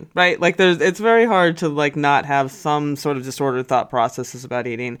disordered eating, right? Like it's very hard to not have some sort of disordered thought processes about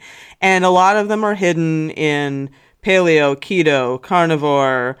eating. And a lot of them are hidden in paleo, keto,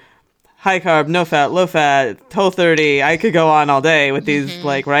 carnivore, high carb, no fat, low fat, Whole30. I could go on all day with these,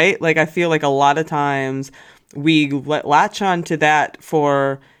 right? Like I feel like a lot of times we latch on to that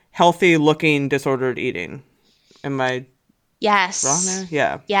for healthy looking disordered eating. Am I wrong there? Yes.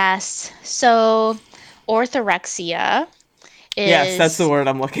 Yeah. Yes. So orthorexia Yes, that's the is, word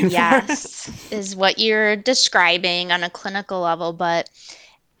I'm looking for. yes, is what you're describing on a clinical level, but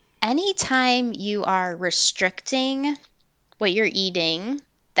anytime you are restricting what you're eating,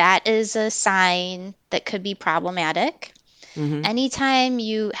 that is a sign that could be problematic. Hmm. Anytime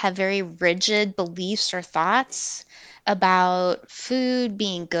you have very rigid beliefs or thoughts about food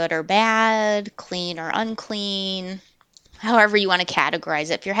being good or bad, clean or unclean, however you want to categorize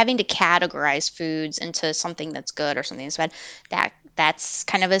it, if you're having to categorize foods into something that's good or something that's bad, that's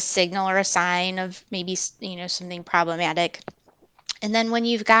kind of a signal or a sign of maybe, something problematic. And then when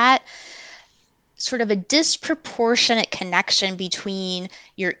you've got sort of a disproportionate connection between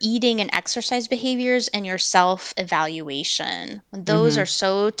your eating and exercise behaviors and your self-evaluation. When those are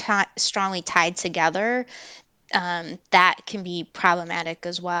Hmm. so strongly tied together, that can be problematic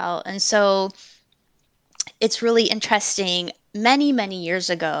as well. And so it's really interesting. Many, many years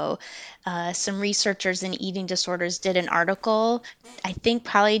ago, some researchers in eating disorders did an article, I think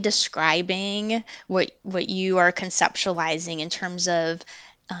probably describing what you are conceptualizing in terms of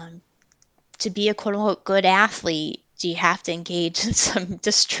um, to be a quote unquote good athlete, do you have to engage in some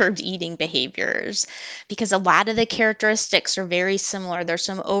disturbed eating behaviors? Because a lot of the characteristics are very similar. There's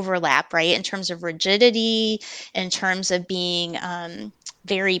some overlap, right? In terms of rigidity, in terms of being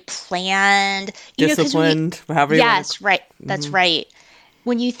very planned, because Disciplined, however you want to. yes, right, that's Hmm. right.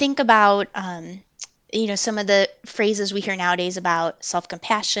 When you think about, some of the phrases we hear nowadays about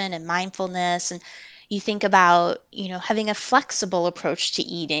self-compassion and mindfulness, and you think about, having a flexible approach to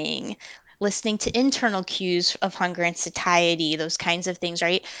eating, listening to internal cues of hunger and satiety, those kinds of things,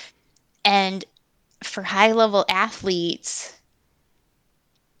 right? And for high-level athletes,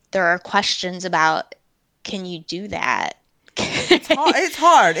 there are questions about, can you do that? It's hard. It's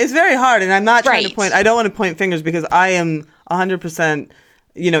hard. It's very hard. And I'm not trying to point, Right. I don't want to point fingers because I am 100%,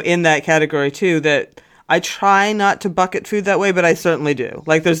 in that category too, that I try not to bucket food that way, but I certainly do.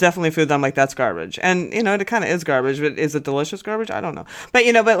 Like, there's definitely food that I'm like, that's garbage. And, it kind of is garbage, but is it delicious garbage? I don't know. But,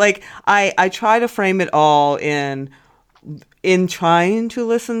 but like, I try to frame it all in trying to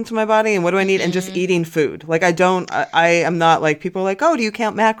listen to my body and what do I need and just Hmm. eating food. Like I am not like people are like, "Oh, do you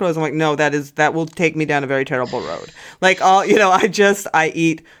count macros?" I'm like, "No, that will take me down a very terrible road." Like I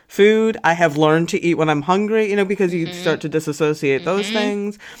eat food. I have learned to eat when I'm hungry, because you Hmm. start to disassociate those Hmm.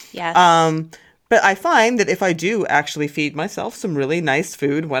 things. Yes. Um but I find that if I do actually feed myself some really nice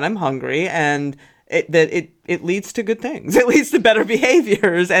food when I'm hungry and it leads to good things. It leads to better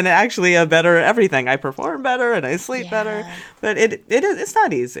behaviors and actually a better everything. I perform better and I sleep better. Yeah. But it's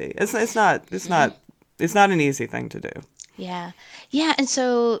not easy. It's not an easy thing to do. Yeah. Yeah. And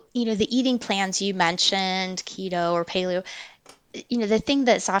so, the eating plans you mentioned, keto or paleo, the thing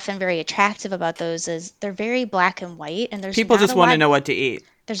that's often very attractive about those is they're very black and white, and People just want to know what to eat.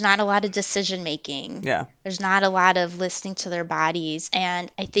 there's not a lot of decision making. Yeah. There's not a lot of listening to their bodies. And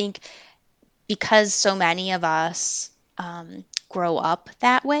I think because so many of us grow up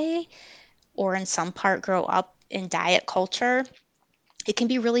that way, or in some part grow up in diet culture, it can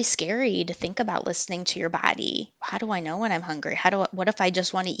be really scary to think about listening to your body. How do I know when I'm hungry? What if I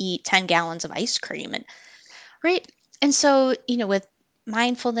just want to eat 10 gallons of ice cream? And right. And so, with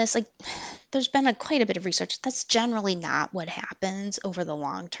mindfulness, like there's been quite a bit of research. That's generally not what happens over the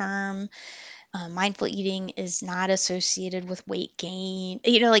long term. Mindful eating is not associated with weight gain.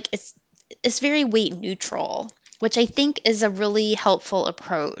 Like it's very weight neutral, which I think is a really helpful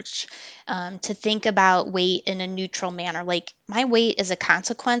approach, to think about weight in a neutral manner. Like my weight is a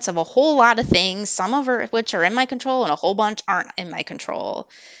consequence of a whole lot of things, some of which are in my control and a whole bunch aren't in my control.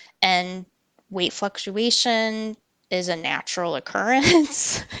 And weight fluctuation is a natural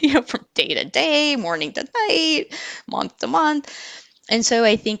occurrence, from day to day, morning to night, month to month. And so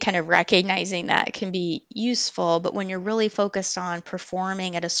I think kind of recognizing that can be useful, but when you're really focused on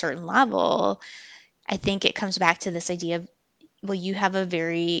performing at a certain level, I think it comes back to this idea of, well, you have a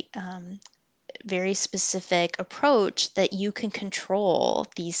very specific approach that you can control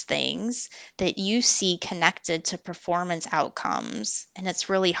these things that you see connected to performance outcomes. And it's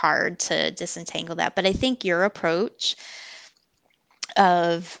really hard to disentangle that. But I think your approach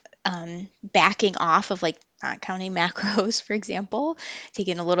of backing off of like not counting macros, for example,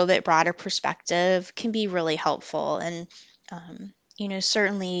 taking a little bit broader perspective can be really helpful. And,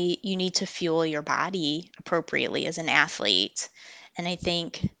 certainly you need to fuel your body appropriately as an athlete. And I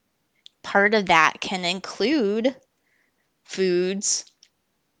think part of that can include foods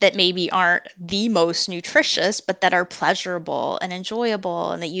that maybe aren't the most nutritious, but that are pleasurable and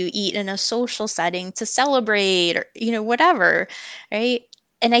enjoyable, and that you eat in a social setting to celebrate or, whatever, right?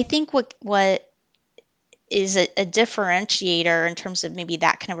 and I think what is a differentiator in terms of maybe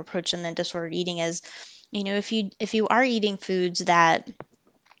that kind of approach and then disordered eating is, if you are eating foods that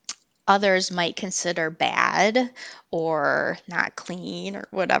others might consider bad or not clean or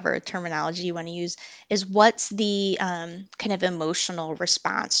whatever terminology you want to use, is what's the kind of emotional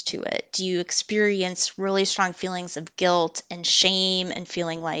response to it? Do you experience really strong feelings of guilt and shame and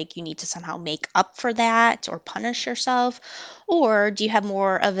feeling like you need to somehow make up for that or punish yourself? Or do you have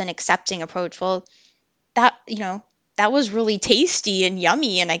more of an accepting approach? Well, that was really tasty and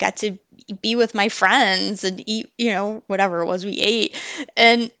yummy, and I got to be with my friends and eat, whatever it was we ate.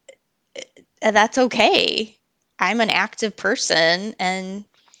 And that's okay. I'm an active person, and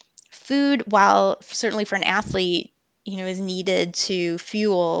food, while certainly for an athlete, is needed to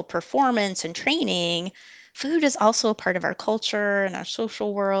fuel performance and training, food is also a part of our culture and our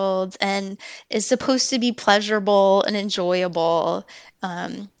social world and is supposed to be pleasurable and enjoyable.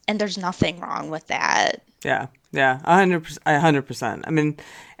 And there's nothing wrong with that. Yeah. Yeah. 100%. 100%. I mean,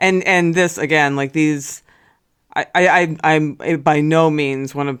 and this again, like these, I'm by no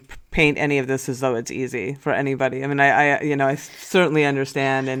means want to paint any of this as though it's easy for anybody. I mean, I certainly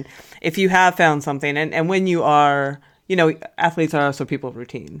understand. And if you have found something, and when you are, athletes are also people of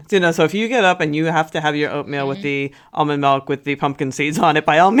routine. So if you get up and you have to have your oatmeal with the almond milk with the pumpkin seeds on it,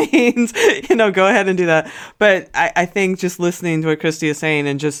 by all means, go ahead and do that. But I think just listening to what Christy is saying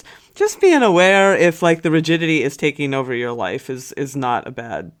and just being aware if like the rigidity is taking over your life is not a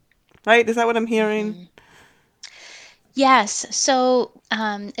bad, right? Is that what I'm hearing? Yes. So,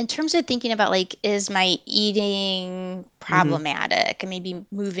 in terms of thinking about like, is my eating Mm-hmm. problematic and maybe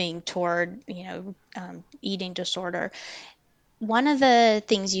moving toward, eating disorder, one of the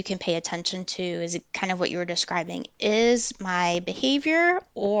things you can pay attention to is kind of what you were describing. Is my behavior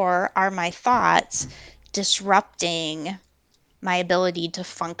or are my thoughts disrupting my ability to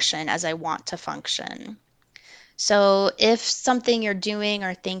function as I want to function? So, if something you're doing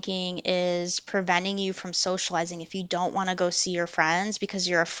or thinking is preventing you from socializing, if you don't want to go see your friends because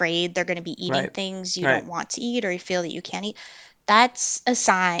you're afraid they're going to be eating Right. things you Right. don't want to eat or you feel that you can't eat, that's a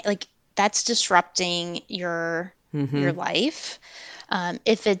sign, like that's disrupting your Mm-hmm. life.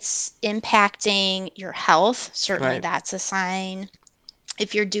 If it's impacting your health, certainly Right. that's a sign.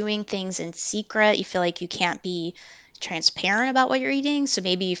 If you're doing things in secret, you feel like you can't be transparent about what you're eating. So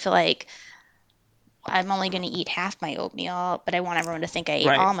maybe you feel like I'm only going to eat half my oatmeal, but I want everyone to think I ate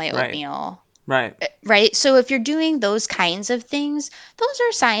Right. all my Right. oatmeal. Right. Right? So if you're doing those kinds of things, those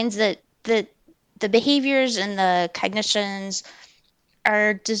are signs that the behaviors and the cognitions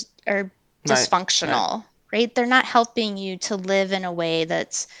are Right. Right. dysfunctional, right? They're not helping you to live in a way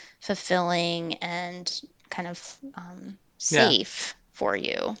that's fulfilling and kind of Yeah. safe for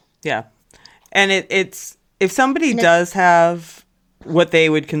you. Yeah. And it's if somebody And it, does have what they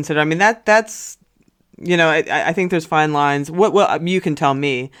would consider, I mean that's I think there's fine lines. What you can tell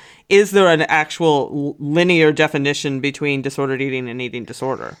me, is there an actual linear definition between disordered eating and eating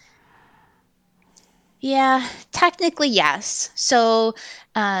disorder? yeah, technically yes. So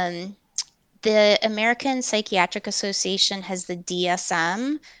um, the American Psychiatric Association has the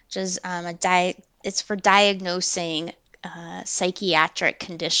DSM, which is it's for diagnosing psychiatric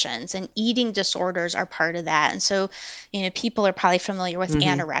conditions, and eating disorders are part of that. And so, people are probably familiar with Mm-hmm.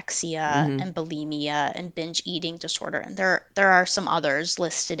 anorexia Mm-hmm. and bulimia and binge eating disorder, and there are some others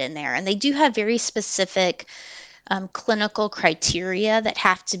listed in there, and they do have very specific clinical criteria that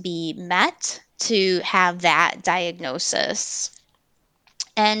have to be met to have that diagnosis.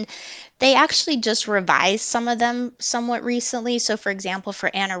 And they actually just revised some of them somewhat recently. So, for example, for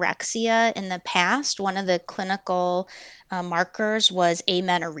anorexia in the past, one of the clinical markers was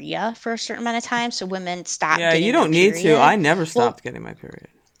amenorrhea for a certain amount of time. So, women stopped Yeah, you getting their don't need to. I period. never Well, stopped getting my period.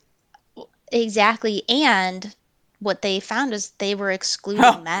 exactly. And what they found is they were excluding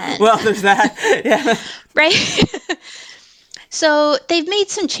Well, men, there's that. Yeah. right? So they've made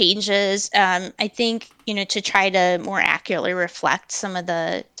some changes, I think, to try to more accurately reflect some of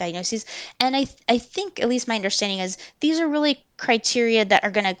the diagnoses. And I think, at least my understanding is, these are really criteria that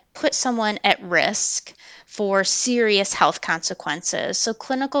are going to put someone at risk for serious health consequences. So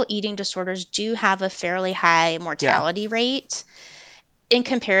clinical eating disorders do have a fairly high Yeah. mortality rate in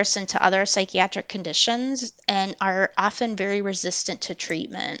comparison to other psychiatric conditions and are often very resistant to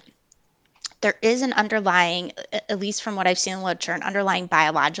treatment. There is an underlying, at least from what I've seen in the literature, an underlying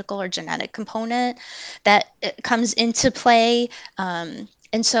biological or genetic component that comes into play. And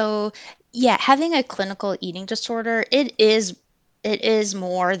so, yeah, having a clinical eating disorder, it is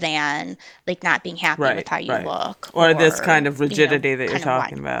more than like not being happy with Right. how you Right. look Or this or, kind of rigidity that you're kind of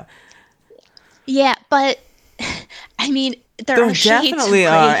what. talking about. Yeah, but I mean, there are shades definitely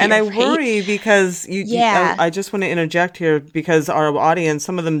of are. gray And I here, right? worry because Yeah. I just want to interject here because our audience,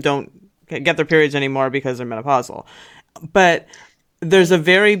 some of them don't get their periods anymore because they're menopausal. But there's a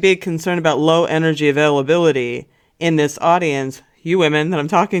very big concern about low energy availability in this audience, you women that I'm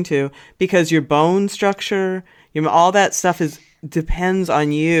talking to, because your bone structure, all that stuff depends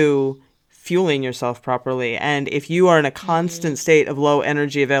on you fueling yourself properly. And if you are in a constant state of low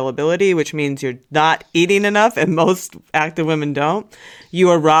energy availability, which means you're not eating enough, and most active women don't, you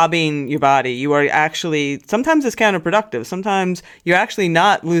are robbing your body. You are actually, sometimes it's counterproductive. Sometimes you're actually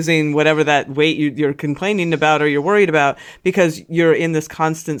not losing whatever that weight you're complaining about or you're worried about, because you're in this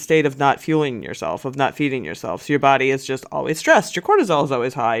constant state of not fueling yourself, of not feeding yourself. So your body is just always stressed. Your cortisol is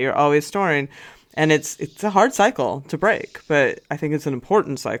always high. You're always storing. And it's a hard cycle to break, but I think it's an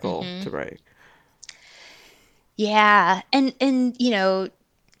important cycle to break. Yeah. And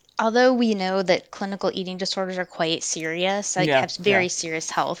although we know that clinical eating disorders are quite serious, like Yeah, have very serious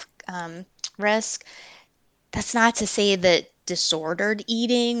health risk, that's not to say that disordered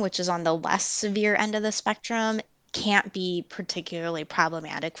eating, which is on the less severe end of the spectrum, can't be particularly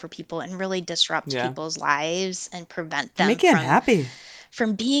problematic for people and really disrupt yeah. people's lives and prevent And them make you unhappy.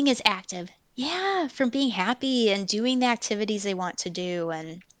 from being as active. Yeah, from being happy and doing the activities they want to do.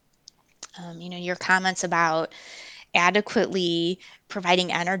 And your comments about adequately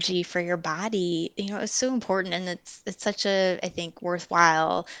providing energy for your body, it's so important, and it's such a, I think,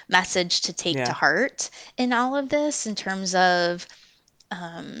 worthwhile message to take to Yeah. heart in all of this, in terms of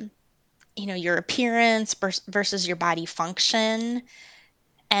your appearance versus your body function.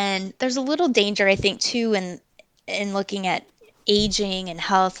 And there's a little danger, I think, too, in looking at aging and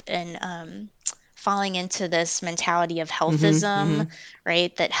health and falling into this mentality of healthism,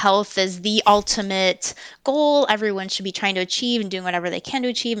 right? That health is the ultimate goal everyone should be trying to achieve and doing whatever they can to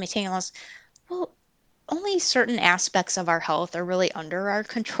achieve, maintaining wellness. Well, only certain aspects of our health are really under our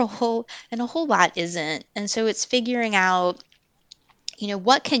control, and a whole lot isn't. And so it's figuring out,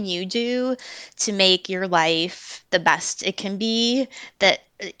 what can you do to make your life the best it can be, that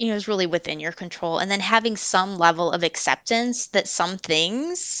is really within your control, and then having some level of acceptance that some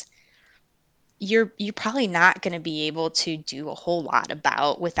things you're probably not going to be able to do a whole lot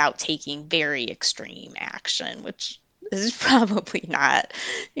about without taking very extreme action, which is probably not,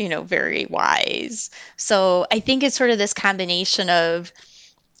 very wise. So I think it's sort of this combination of,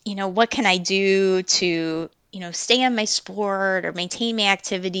 what can I do to, stay on my sport or maintain my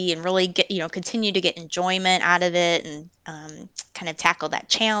activity and really get, continue to get enjoyment out of it, and kind of tackle that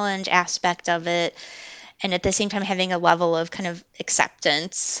challenge aspect of it. And at the same time, having a level of kind of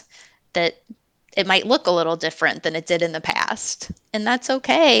acceptance that it might look a little different than it did in the past. And that's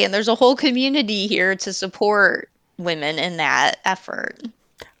okay. And there's a whole community here to support women in that effort.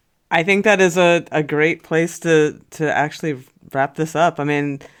 I think that is a great place to actually wrap this up. I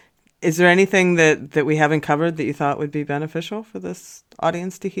mean, is there anything that we haven't covered that you thought would be beneficial for this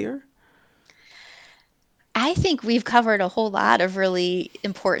audience to hear? I think we've covered a whole lot of really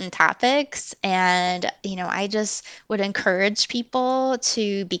important topics, and I just would encourage people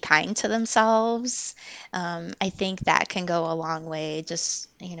to be kind to themselves. I think that can go a long way, just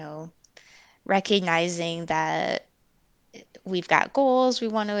recognizing that we've got goals we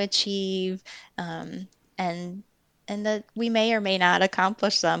want to achieve, and that we may or may not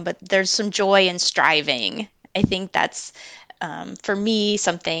accomplish them, but there's some joy in striving. I think that's, for me,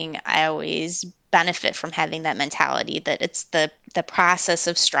 something I always benefit from, having that mentality that it's the process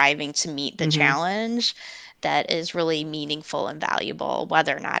of striving to meet the challenge that is really meaningful and valuable,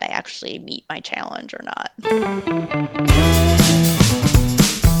 whether or not I actually meet my challenge or not.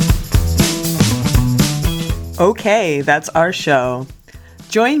 Okay, that's our show.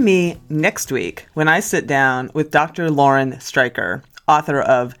 Join me next week when I sit down with Dr. Lauren Streicher, author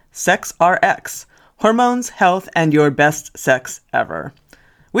of Sex RX, Hormones, Health, and Your Best Sex Ever.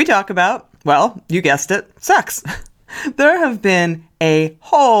 We talk about, well, you guessed it, sex. There have been a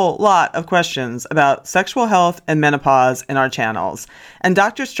whole lot of questions about sexual health and menopause in our channels, and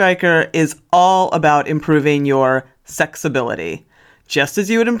Dr. Streicher is all about improving your sexability. Just as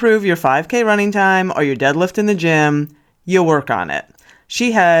you would improve your 5K running time or your deadlift in the gym, you'll work on it.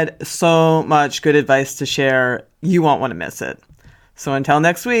 She had so much good advice to share, you won't want to miss it. So until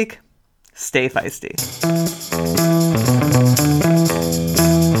next week, stay feisty.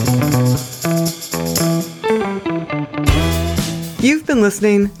 You've been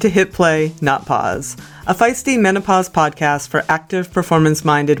listening to Hit Play, Not Pause, a feisty menopause podcast for active,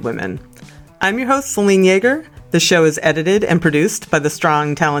 performance-minded women. I'm your host, Celine Yeager. The show is edited and produced by the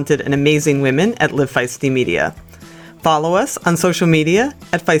strong, talented, and amazing women at Live Feisty Media. Follow us on social media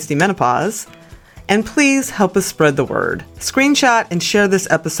at Feisty Menopause. And please help us spread the word. Screenshot and share this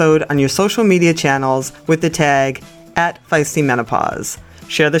episode on your social media channels with the tag @FeistyMenopause.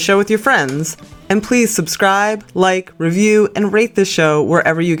 Share the show with your friends. And please subscribe, like, review, and rate this show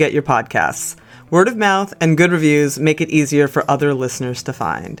wherever you get your podcasts. Word of mouth and good reviews make it easier for other listeners to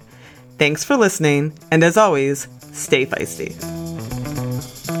find. Thanks for listening, and as always, stay feisty.